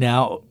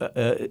 Now,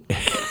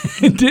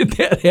 did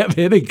that have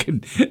any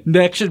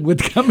connection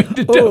with coming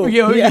to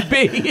WOUB? Yeah.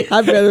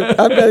 I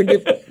better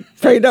get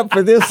prayed up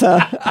for this.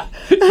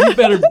 You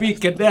better be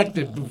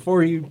connected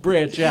before you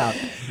branch out.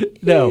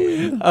 No.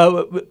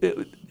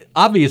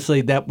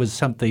 Obviously, that was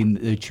something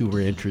that you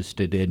were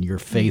interested in. Your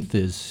faith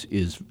is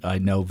I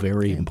know,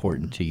 very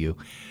important to you.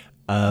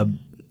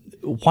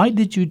 Why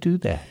did you do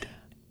that?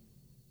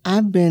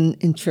 I've been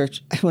in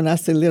church, when I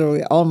say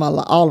literally, all of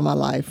my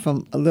life,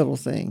 from a little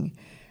thing.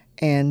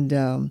 And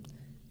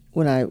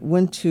when I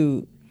went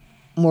to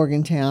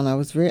Morgantown, I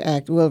was very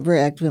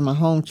active in my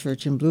home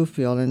church in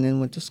Bluefield, and then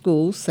went to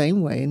school,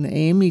 same way, in the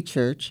AME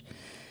church.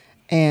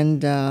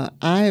 And I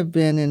have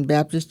been in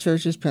Baptist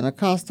churches,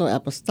 Pentecostal,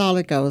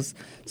 Apostolic. I was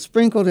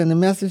sprinkled in the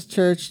Methodist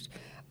church,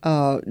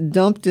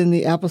 dumped in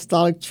the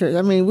Apostolic church.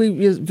 I mean,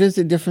 we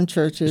visited different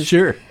churches.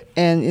 Sure.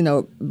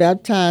 And,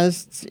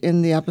 baptized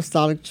in the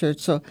Apostolic church.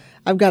 So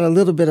I've got a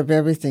little bit of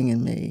everything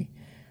in me.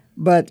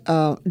 But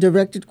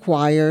directed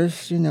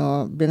choirs,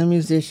 I've been a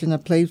musician, I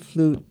played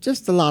flute,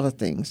 just a lot of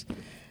things.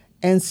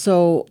 And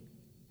so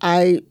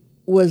I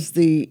was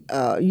the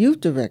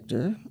youth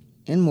director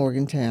in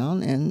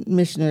Morgantown and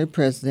missionary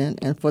president,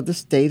 and for the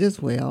state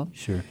as well.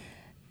 Sure.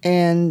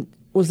 And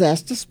was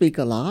asked to speak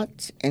a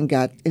lot and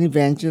got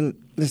an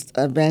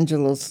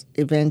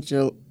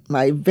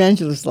my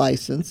evangelist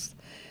license.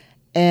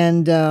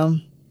 And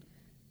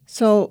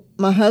so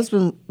my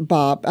husband,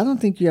 Bob, I don't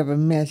think you ever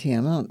met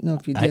him. I don't know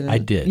if you did. I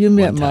did. You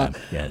met Bob.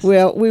 Yes.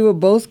 Well, we were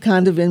both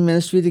kind of in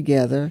ministry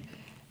together,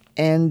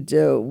 and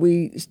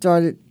we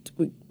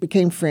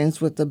became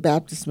friends with the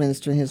Baptist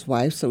minister and his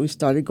wife, so we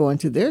started going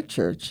to their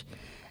church.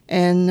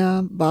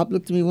 And Bob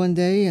looked at me one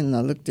day, and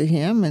I looked at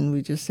him, and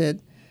we just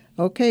said,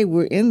 okay,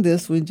 we're in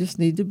this. We just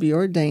need to be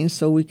ordained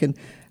so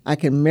I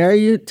can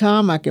marry you,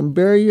 Tom, I can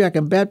bury you, I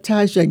can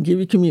baptize you, I can give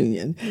you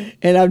communion.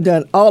 And I've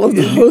done all of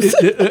those.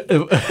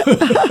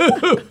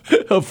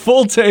 A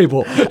full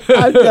table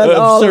I've done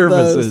all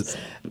services.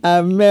 Of those.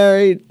 I've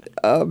married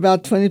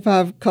about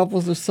 25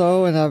 couples or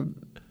so, and I've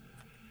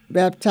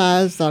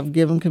baptized, I've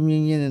given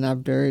communion, and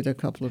I've buried a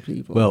couple of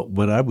people. Well,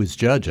 when I was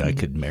judge, I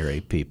could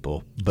marry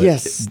people. But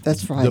yes,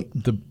 that's right.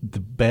 The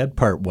bad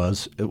part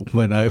was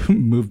when I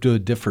moved to a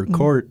different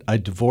court, I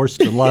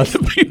divorced a lot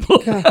of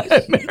people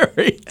I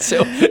married.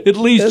 So at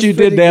least that's you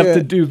didn't good. have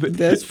to do that.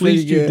 That's at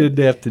least you good.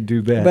 didn't have to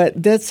do that.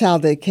 But that's how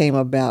they came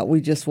about.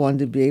 We just wanted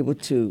to be able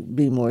to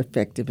be more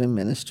effective in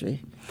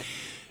ministry.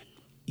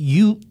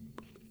 You,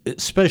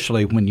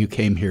 especially when you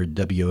came here at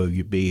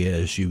WOUB,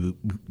 as you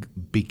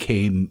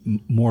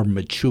became more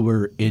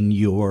mature in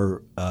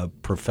your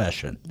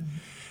profession,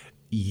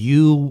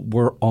 you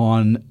were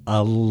on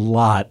a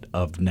lot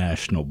of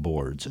national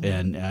boards,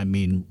 and I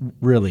mean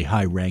really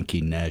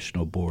high-ranking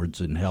national boards,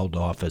 and held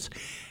office.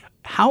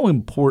 How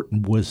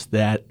important was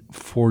that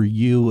for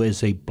you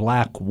as a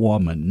black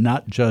woman,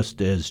 not just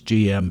as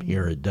GM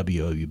here at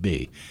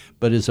WOUB,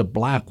 but as a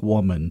black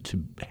woman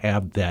to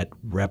have that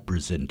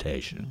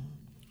representation?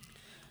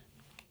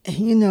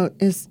 You know,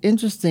 it's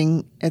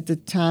interesting. At the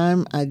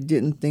time, I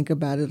didn't think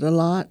about it a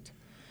lot.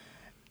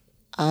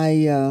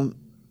 I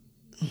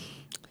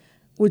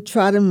would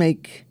try to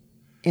make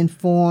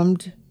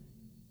informed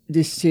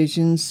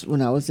decisions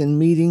when I was in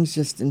meetings,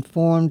 just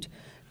informed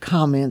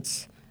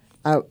comments.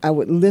 I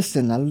would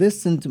listen. I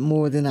listened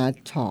more than I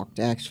talked,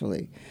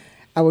 actually.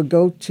 I would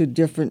go to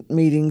different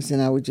meetings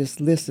and I would just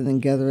listen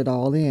and gather it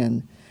all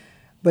in.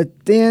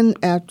 But then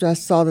after I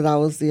saw that I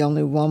was the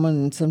only woman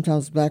and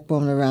sometimes black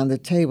woman around the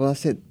table, I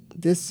said,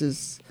 this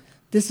is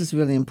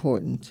really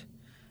important.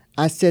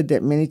 I said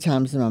that many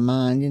times in my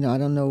mind. You know, I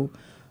don't know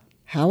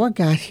how I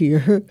got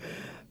here.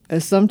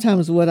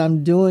 Sometimes what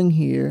I'm doing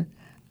here,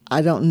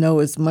 I don't know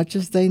as much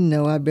as they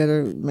know. I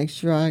better make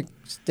sure I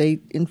stay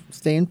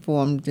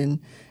informed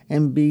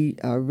and be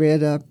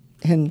read up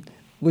and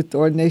with the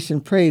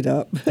ordination prayed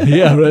up.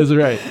 Yeah, that's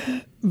right.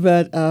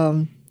 But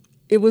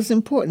it was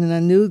important, and I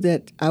knew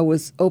that I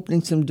was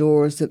opening some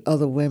doors that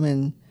other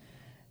women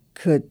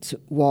could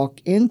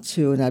walk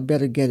into, and I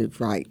better get it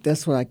right.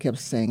 That's what I kept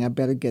saying. I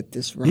better get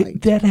this right.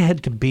 That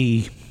had to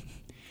be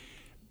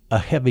a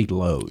heavy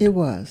load. It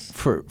was.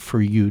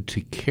 For you to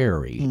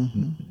carry,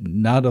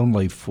 not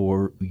only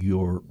for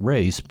your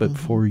race, but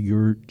for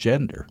your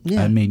gender.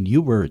 Yeah. I mean,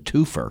 you were a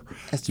twofer.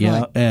 That's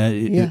right.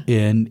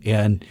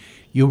 And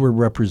you were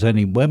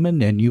representing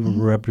women, and you were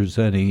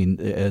representing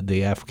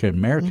the African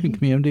American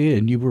community,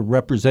 and you were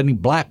representing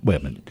black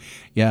women.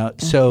 Yeah.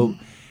 So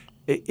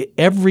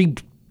every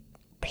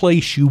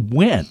place you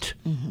went,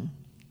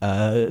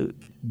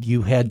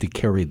 you had to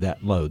carry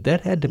that load.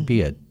 That had to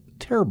be a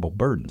terrible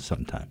burden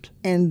sometimes.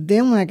 And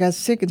then when I got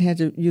sick and had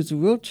to use a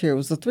wheelchair, it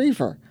was a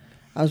threefer.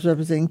 I was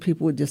representing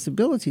people with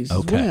disabilities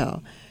as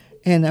well.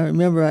 And I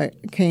remember I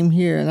came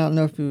here, and I don't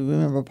know if you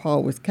remember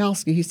Paul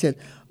Witkowski. He said,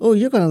 "Oh,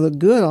 you're going to look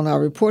good on our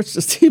reports to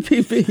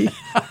CPB."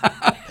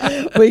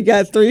 We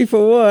got 3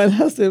 for 1.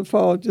 I said,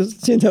 "Paul,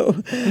 just,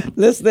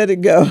 let's let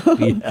it go."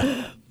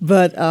 Yeah.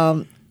 But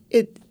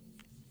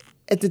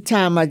at the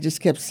time, I just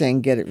kept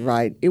saying, get it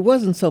right. It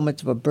wasn't so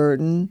much of a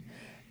burden,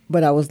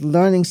 but I was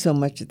learning so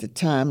much at the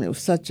time. It was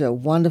such a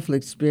wonderful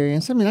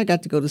experience. I mean, I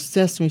got to go to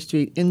Sesame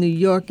Street in New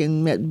York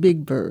and met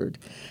Big Bird.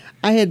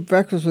 I had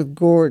breakfast with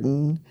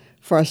Gordon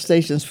for our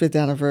station's 5th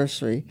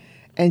anniversary,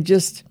 and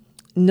just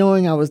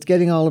knowing I was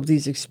getting all of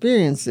these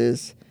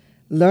experiences,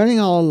 learning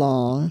all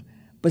along,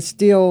 but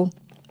still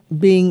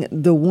being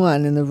the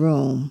one in the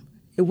room.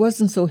 It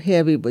wasn't so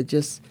heavy, but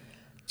just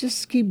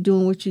keep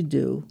doing what you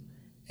do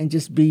and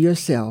just be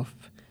yourself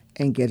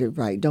and get it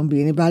right. Don't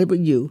be anybody but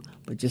you,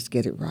 but just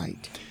get it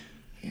right.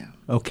 Yeah.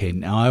 Okay,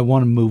 now I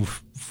want to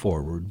move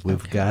forward.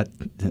 We've got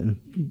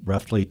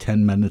roughly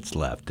 10 minutes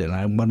left, and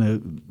I want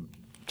to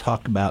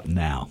talk about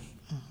now.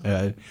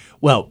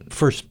 Well,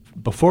 first,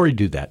 before we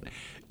do that,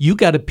 you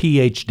got a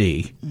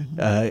PhD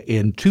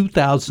in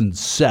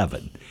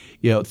 2007.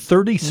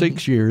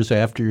 36 years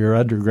after your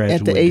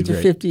undergraduate At the age degree.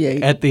 of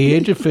 58. At the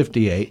age of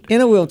 58.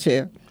 In a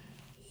wheelchair.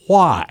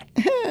 Why?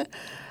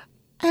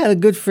 I had a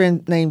good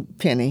friend named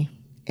Penny,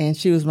 and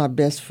she was my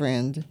best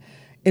friend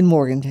in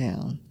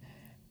Morgantown.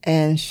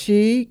 And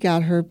she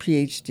got her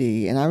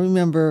PhD, and I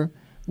remember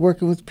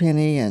working with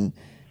Penny, and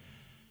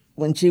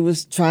when she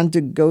was trying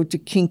to go to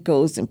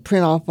Kinko's and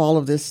print off all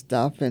of this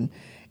stuff, and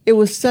it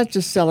was such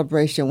a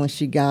celebration when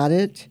she got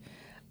it.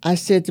 I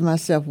said to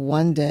myself,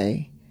 one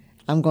day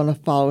I'm going to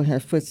follow in her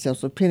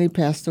footsteps. So Penny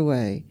passed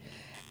away,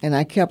 and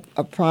I kept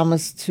a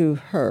promise to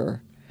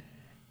her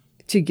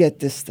to get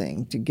this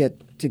thing, to get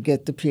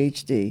the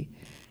PhD,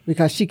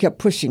 because she kept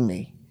pushing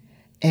me.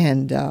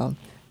 And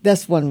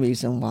that's one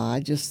reason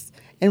why.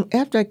 And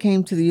after I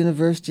came to the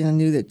university and I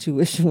knew that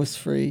tuition was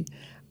free,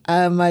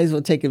 I might as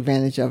well take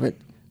advantage of it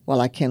while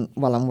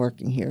I'm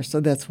working here. So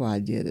that's why I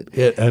did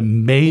it.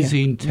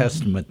 Amazing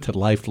testament to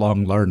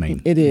lifelong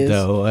learning. It is.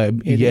 Though,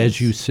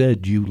 as you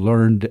said, you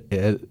learned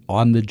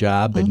on the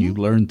job, and you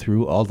learned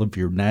through all of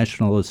your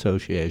national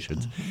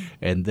associations,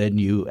 and then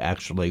you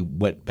actually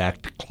went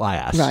back to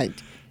class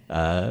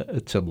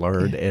to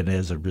learn, and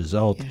as a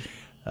result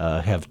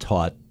have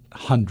taught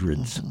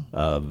hundreds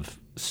of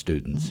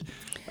students.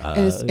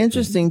 And it's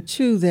interesting,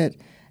 too, that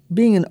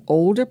being an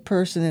older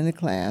person in the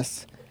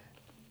class,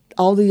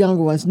 all the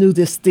younger ones knew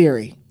this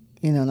theory,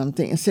 and I'm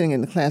thinking, sitting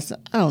in the class,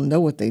 I don't know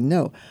what they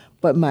know,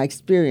 but my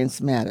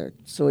experience mattered,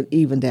 so it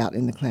evened out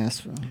in the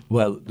classroom.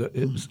 Well,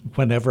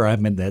 whenever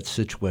I'm in that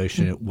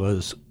situation, it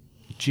was,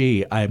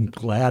 gee, I'm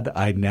glad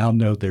I now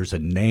know there's a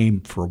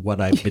name for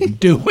what I've been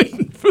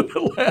doing for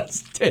the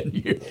last 10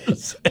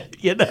 years,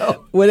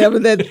 Whatever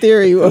that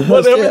theory was.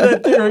 Whatever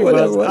that theory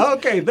was.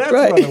 Okay, that's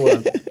right. what it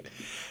was.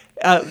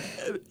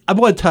 I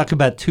want to talk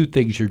about two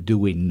things you're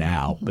doing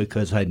now,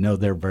 because I know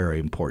they're very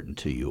important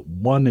to you.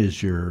 One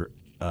is your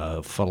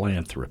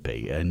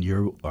philanthropy, and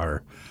you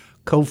are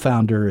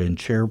co-founder and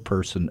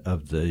chairperson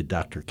of the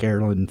Dr.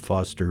 Carolyn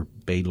Foster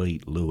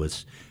Bailey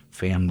Lewis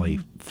Family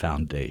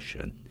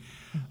Foundation.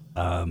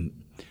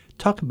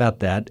 Talk about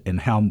that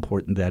and how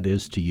important that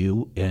is to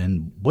you,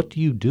 and what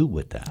do you do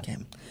with that? Okay.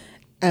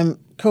 I'm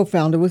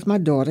co-founder with my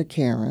daughter,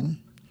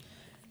 Karen.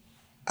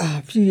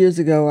 A few years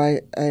ago,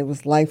 I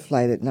was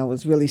life-flighted, and I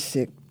was really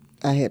sick.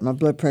 I had my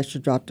blood pressure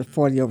dropped to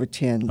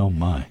 40/10. Oh,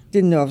 my.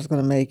 Didn't know I was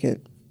going to make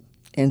it.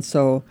 And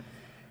so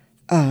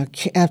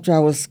after I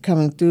was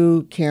coming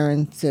through,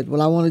 Karen said,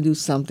 well, I want to do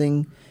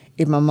something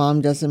if my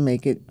mom doesn't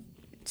make it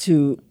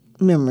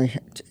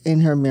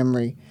in her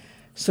memory.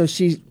 So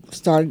she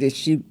started it.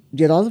 She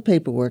did all the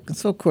paperwork, and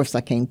so, of course,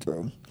 I came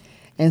through.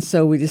 And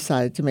so we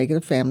decided to make it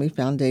a family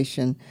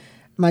foundation.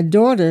 My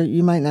daughter,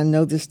 you might not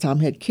know this, Tom,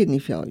 had kidney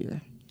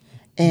failure.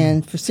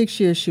 And for 6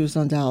 years, she was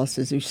on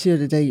dialysis. If you see her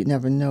today, you'd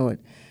never know it.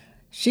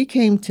 She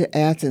came to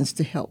Athens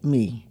to help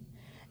me.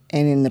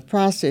 And in the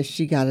process,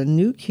 she got a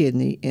new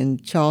kidney in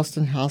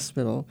Charleston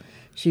Hospital.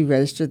 She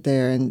registered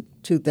there in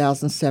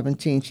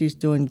 2017. She's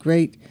doing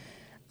great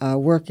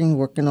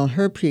working on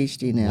her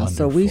PhD now. Wonderful.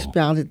 So we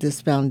founded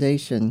this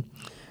foundation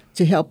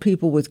to help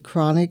people with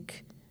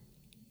chronic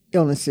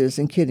illnesses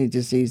and kidney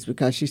disease,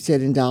 because she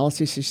said in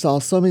dialysis she saw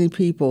so many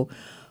people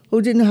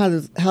who didn't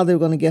know how they were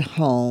going to get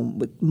home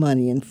with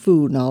money and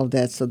food and all of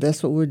that. So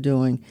that's what we're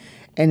doing.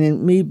 And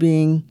in me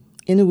being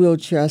in a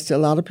wheelchair, I see a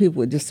lot of people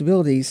with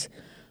disabilities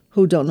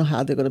who don't know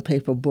how they're going to pay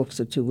for books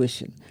or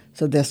tuition.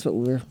 So that's what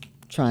we're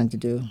trying to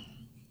do.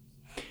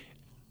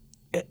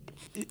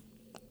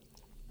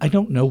 I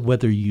don't know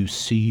whether you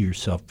see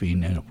yourself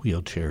being in a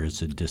wheelchair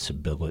as a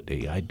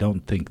disability. I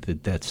don't think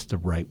that that's the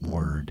right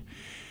word.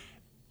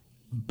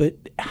 But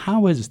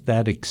how has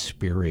that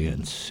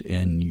experience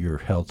in your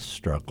health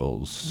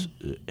struggles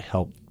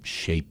helped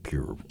shape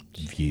your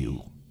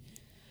view?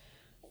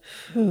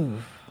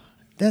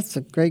 That's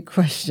a great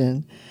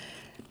question.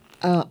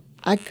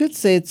 I could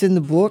say it's in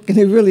the book, and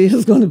it really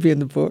is going to be in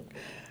the book.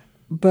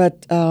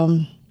 But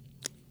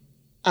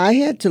I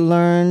had to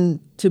learn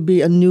to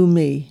be a new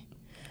me,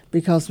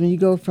 because when you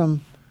go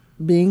from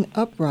being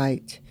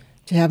upright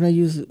to having to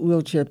use a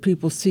wheelchair,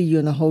 people see you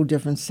in a whole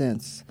different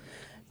sense.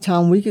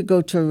 Tom, we could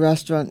go to a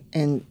restaurant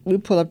and we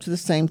pull up to the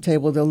same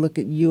table. They'll look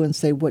at you and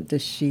say, what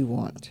does she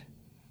want?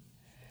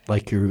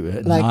 Like you're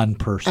a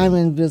non-person. I'm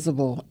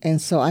invisible.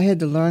 And so I had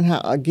to learn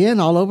how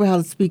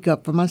to speak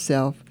up for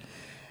myself.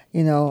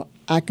 You know,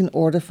 I can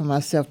order for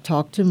myself,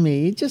 talk to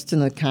me, just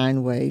in a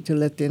kind way, to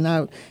let them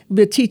out. It'd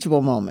be a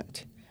teachable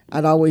moment.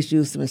 I'd always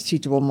use them as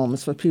teachable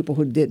moments for people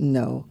who didn't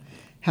know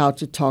how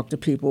to talk to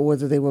people,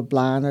 whether they were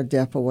blind or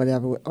deaf or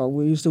whatever, or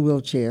we used a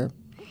wheelchair.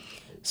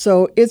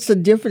 So it's a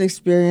different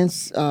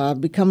experience,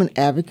 become an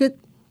advocate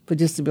for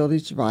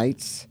disability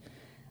rights,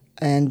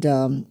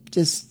 and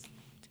just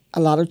a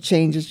lot of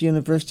changes,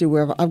 university,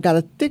 wherever. I've got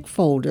a thick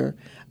folder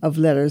of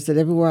letters that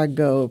everywhere I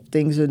go, if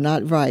things are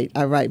not right,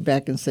 I write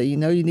back and say, you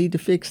need to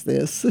fix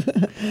this,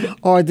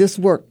 or this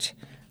worked.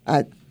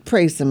 I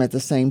praise them at the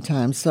same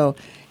time. So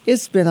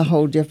it's been a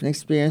whole different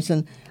experience,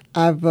 and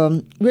I've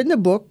written a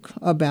book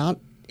about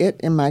it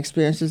and my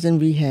experiences in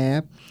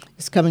rehab.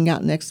 It's coming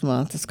out next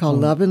month. It's called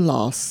Love and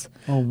Loss,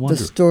 The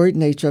Storied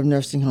Nature of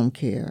Nursing Home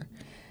Care.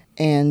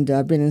 And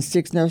I've been in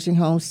 6 nursing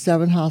homes,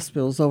 7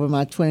 hospitals over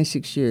my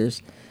 26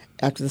 years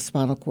after the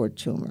spinal cord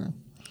tumor.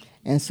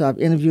 And so I've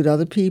interviewed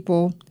other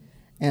people,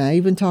 and I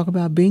even talk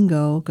about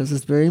bingo, because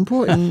it's very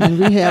important in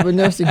rehab and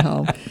nursing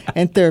home,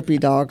 and therapy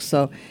dogs.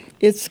 So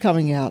it's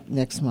coming out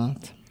next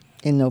month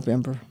in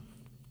November.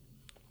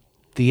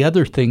 The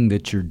other thing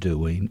that you're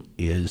doing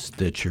is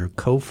that you're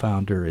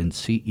co-founder and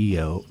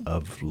CEO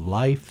of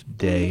Life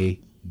Day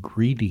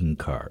greeting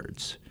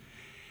cards.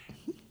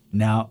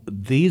 Now,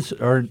 these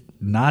are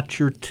not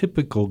your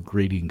typical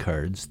greeting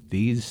cards.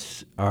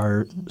 These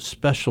are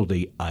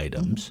specialty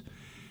items.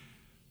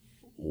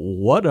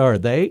 What are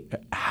they?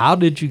 How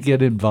did you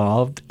get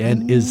involved?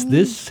 And is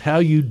this how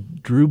you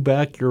drew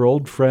back your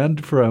old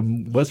friend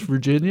from West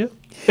Virginia?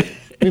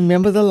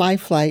 Remember the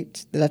life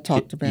flight that I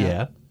talked about?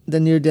 Yeah. The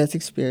near-death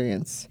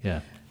experience. Yeah.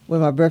 When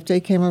my birthday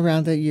came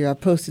around that year, I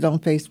posted on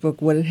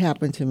Facebook what had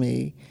happened to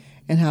me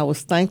and how I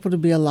was thankful to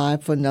be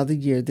alive for another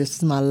year. This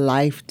is my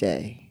life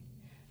day.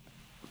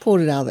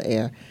 Pulled it out of the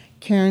air.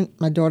 Karen,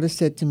 my daughter,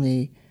 said to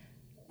me,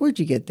 where'd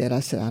you get that?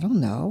 I said, I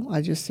don't know.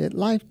 I just said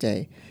life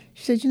day.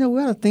 She said,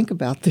 we ought to think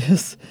about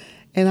this.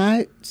 And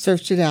I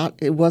searched it out.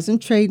 It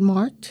wasn't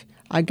trademarked.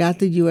 I got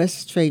the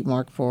U.S.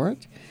 trademark for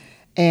it.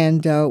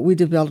 And we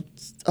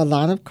developed a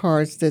line of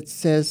cards that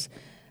says,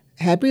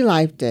 Happy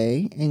Life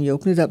Day, and you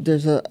open it up.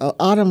 There's an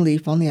autumn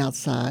leaf on the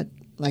outside,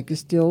 like it's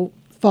still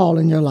fall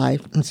in your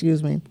life.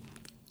 Excuse me.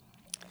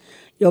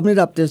 You open it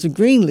up. There's a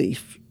green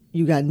leaf.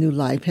 You got new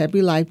life.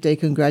 Happy Life Day.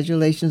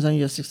 Congratulations on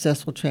your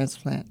successful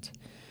transplant.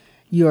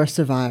 You are a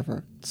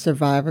survivor.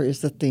 Survivor is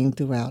the theme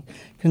throughout.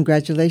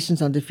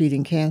 Congratulations on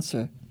defeating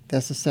cancer.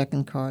 That's the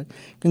second card.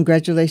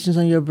 Congratulations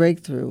on your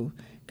breakthrough.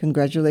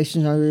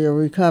 Congratulations on your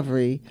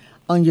recovery.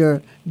 On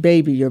your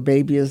baby. Your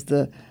baby is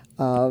the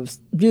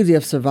beauty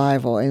of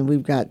survival, and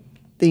we've got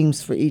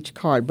themes for each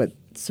card, but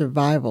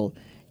survival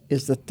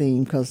is the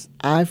theme because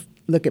I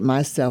look at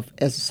myself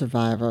as a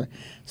survivor.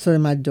 So did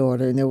my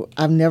daughter, and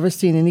I've never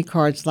seen any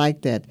cards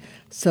like that.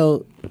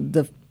 So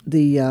the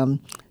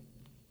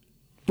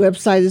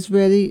website is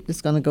ready.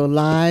 It's going to go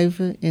live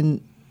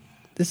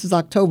this is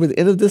October, the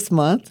end of this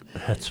month.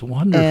 That's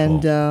wonderful.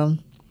 And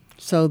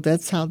so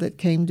that's how that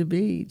came to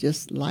be,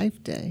 just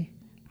Life Day.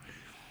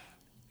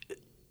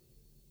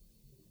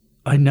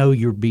 I know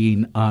you're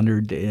being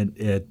honored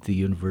at the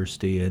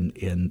university,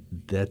 and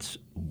that's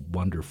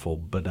wonderful,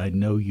 but I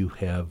know you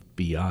have,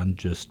 beyond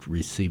just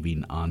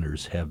receiving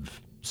honors,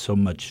 have so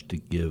much to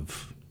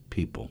give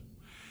people.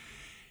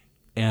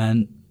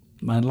 And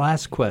my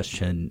last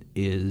question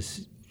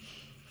is,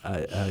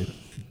 I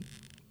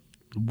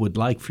would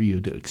like for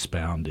you to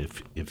expound,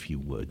 if you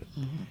would.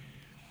 Mm-hmm.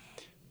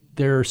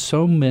 There are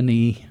so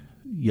many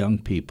young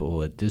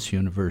people at this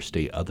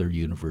university, other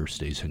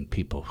universities, and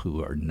people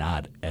who are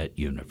not at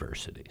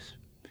universities,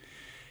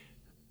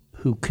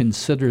 who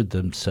consider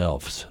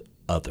themselves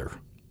other,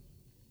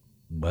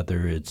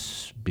 whether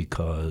it's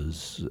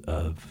because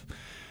of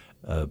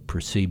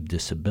perceived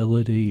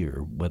disability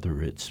or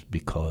whether it's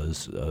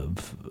because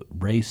of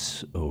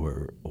race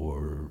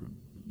or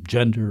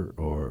gender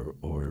or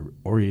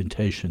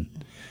orientation.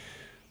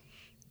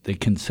 They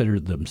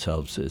consider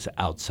themselves as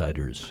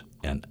outsiders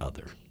and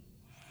other.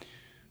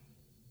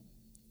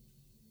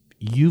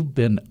 You've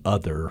been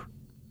other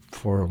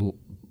for a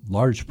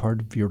large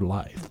part of your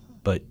life,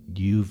 but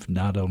you've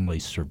not only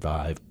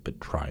survived but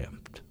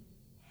triumphed.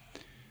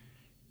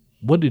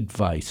 What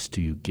advice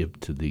do you give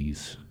to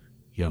these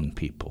young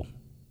people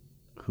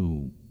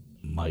who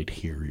might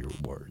hear your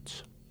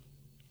words?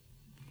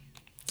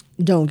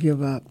 Don't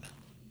give up.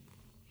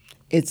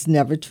 It's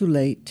never too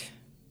late.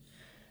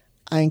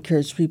 I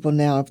encourage people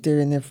now, if they're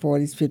in their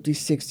 40s, 50s,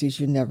 60s,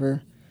 you're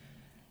never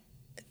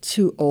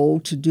too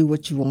old to do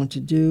what you want to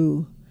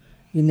do.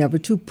 You're never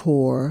too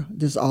poor.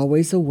 There's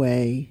always a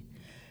way.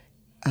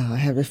 I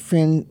have a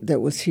friend that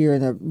was here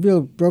in a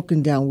real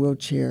broken down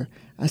wheelchair.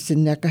 I said,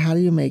 Necka, how do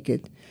you make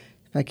it?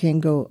 If I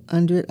can't go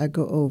under it, I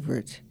go over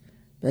it.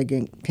 If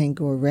I can't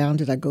go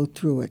around it, I go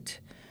through it.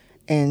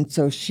 And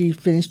so she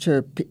finished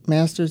her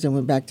master's and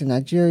went back to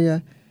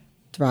Nigeria,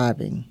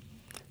 thriving.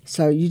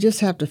 So you just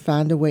have to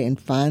find a way and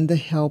find the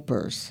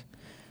helpers.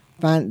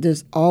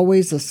 There's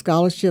always a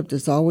scholarship.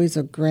 There's always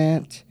a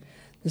grant.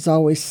 There's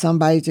always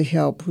somebody to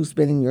help who's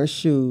been in your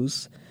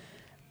shoes.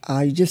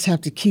 You just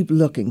have to keep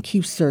looking,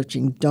 keep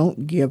searching.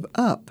 Don't give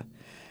up.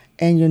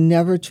 And you're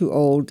never too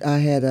old.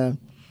 I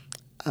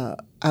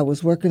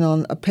was working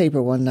on a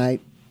paper one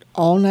night,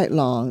 all night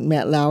long.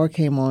 Matt Lauer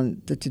came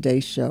on the Today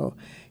Show.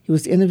 He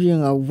was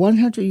interviewing a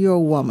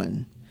 100-year-old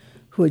woman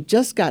who had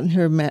just gotten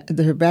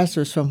her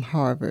bachelor's from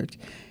Harvard.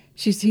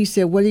 He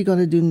said, what are you going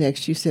to do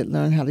next? She said,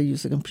 learn how to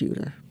use a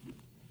computer.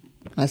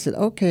 I said,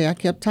 okay, I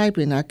kept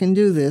typing. I can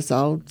do this.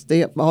 I'll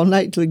stay up all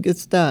night till it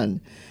gets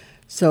done.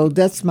 So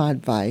that's my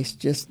advice.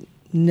 Just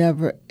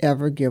never,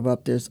 ever give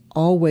up. There's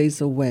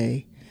always a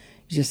way.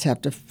 You just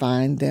have to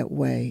find that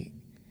way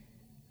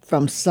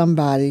from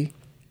somebody,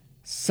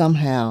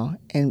 somehow,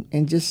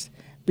 and just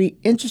be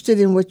interested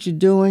in what you're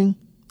doing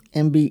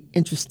and be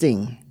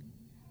interesting.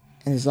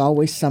 And there's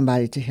always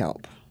somebody to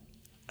help.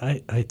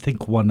 I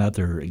think one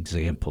other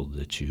example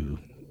that you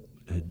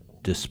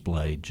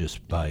display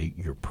just by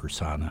your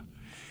persona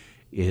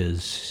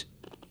is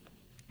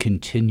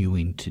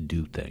continuing to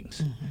do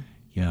things. Mm-hmm.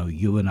 You know,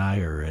 you and I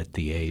are at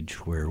the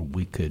age where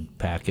we could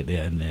pack it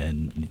in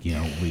and, you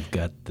know, we've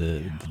got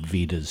the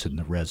Vitas and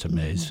the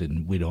resumes, mm-hmm.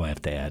 and we don't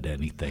have to add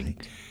anything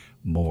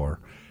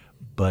more.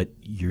 But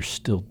you're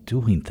still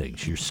doing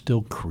things. You're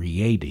still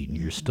creating.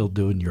 You're still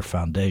doing your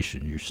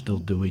foundation. You're still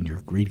doing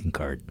your greeting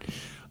card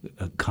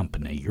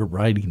company. You're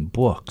writing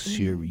books.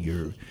 You're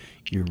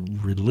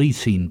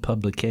releasing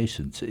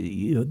publications.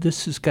 You know,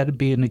 this has got to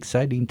be an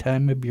exciting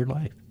time of your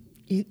life.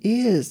 It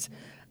is.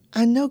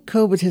 I know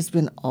COVID has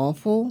been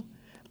awful,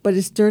 but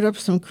it stirred up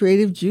some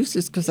creative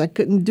juices because I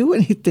couldn't do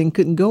anything,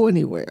 couldn't go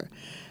anywhere.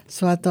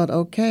 So I thought,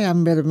 okay, I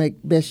better make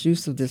best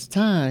use of this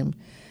time.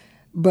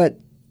 But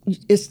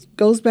it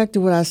goes back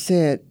to what I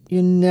said.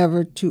 You're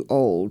never too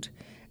old.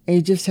 And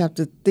you just have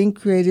to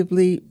think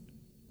creatively.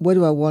 What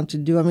do I want to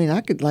do? I mean,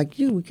 I could, like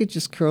you, we could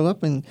just curl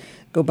up and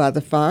go by the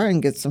fire and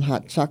get some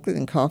hot chocolate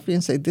and coffee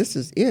and say, this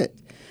is it.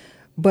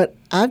 But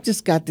I've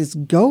just got this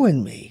go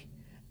in me.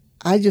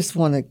 I just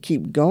want to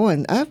keep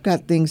going. I've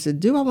got things to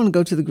do. I want to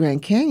go to the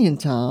Grand Canyon,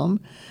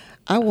 Tom.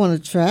 I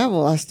want to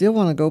travel. I still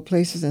want to go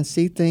places and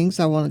see things.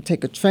 I want to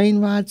take a train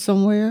ride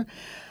somewhere.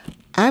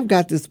 I've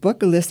got this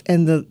bucket list,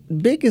 and the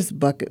biggest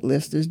bucket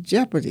list is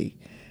Jeopardy.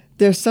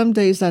 There's some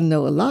days I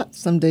know a lot,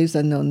 some days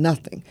I know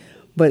nothing.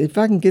 But if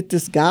I can get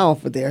this guy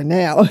off of there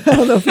now, I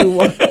don't know if you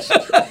watch.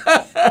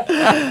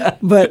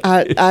 But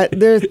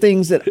there are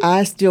things that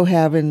I still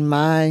have in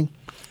my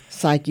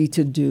psyche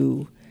to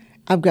do.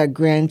 I've got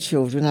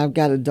grandchildren. I've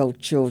got adult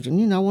children.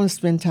 You know, I want to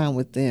spend time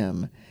with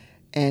them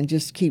and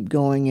just keep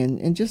going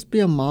and just be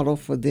a model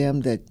for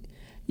them that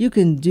you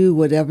can do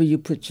whatever you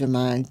put your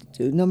mind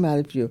to, no matter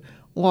if you're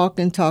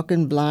walking,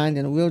 talking, blind,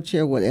 in a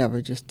wheelchair,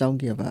 whatever, just don't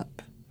give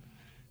up.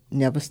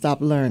 Never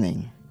stop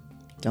learning.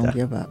 Don't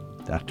give up.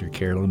 Dr.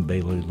 Carolyn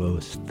Bailey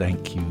Lewis,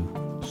 thank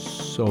you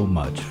so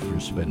much for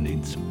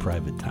spending some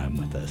private time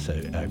with us.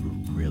 I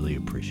really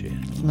appreciate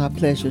it. It's my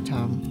pleasure,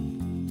 Tom.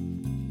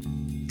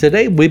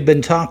 Today we've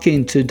been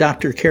talking to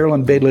Dr.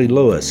 Carolyn Bailey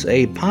Lewis,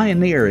 a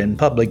pioneer in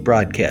public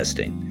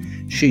broadcasting.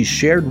 She's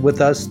shared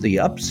with us the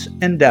ups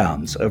and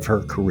downs of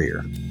her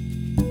career.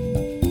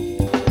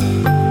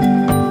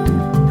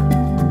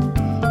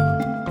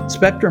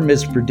 Spectrum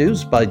is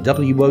produced by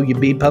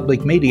WOUB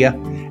Public Media.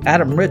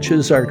 Adam Rich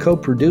is our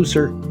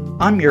co-producer.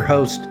 I'm your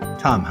host,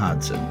 Tom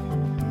Hodson.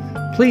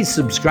 Please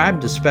subscribe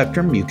to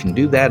Spectrum. You can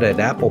do that at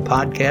Apple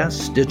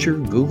Podcasts, Stitcher,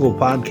 Google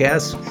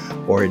Podcasts,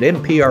 or at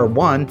NPR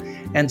One.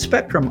 And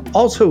Spectrum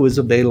also is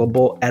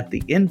available at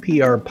the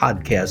NPR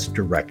Podcast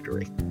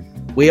Directory.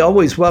 We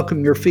always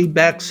welcome your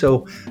feedback,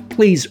 so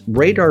please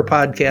rate our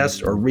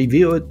podcast or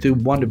review it through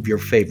one of your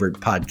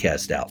favorite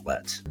podcast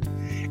outlets.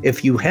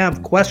 If you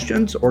have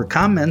questions or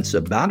comments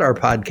about our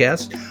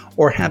podcast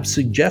or have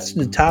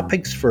suggested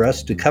topics for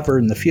us to cover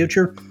in the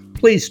future,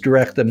 please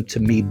direct them to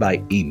me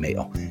by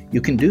email.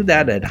 You can do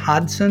that at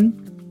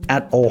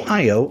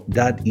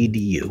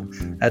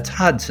hodson@ohio.edu. That's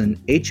Hodson,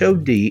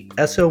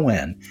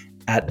 Hodson,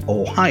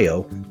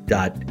 @ohio.edu.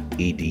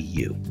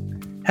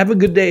 Have a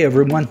good day,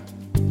 everyone.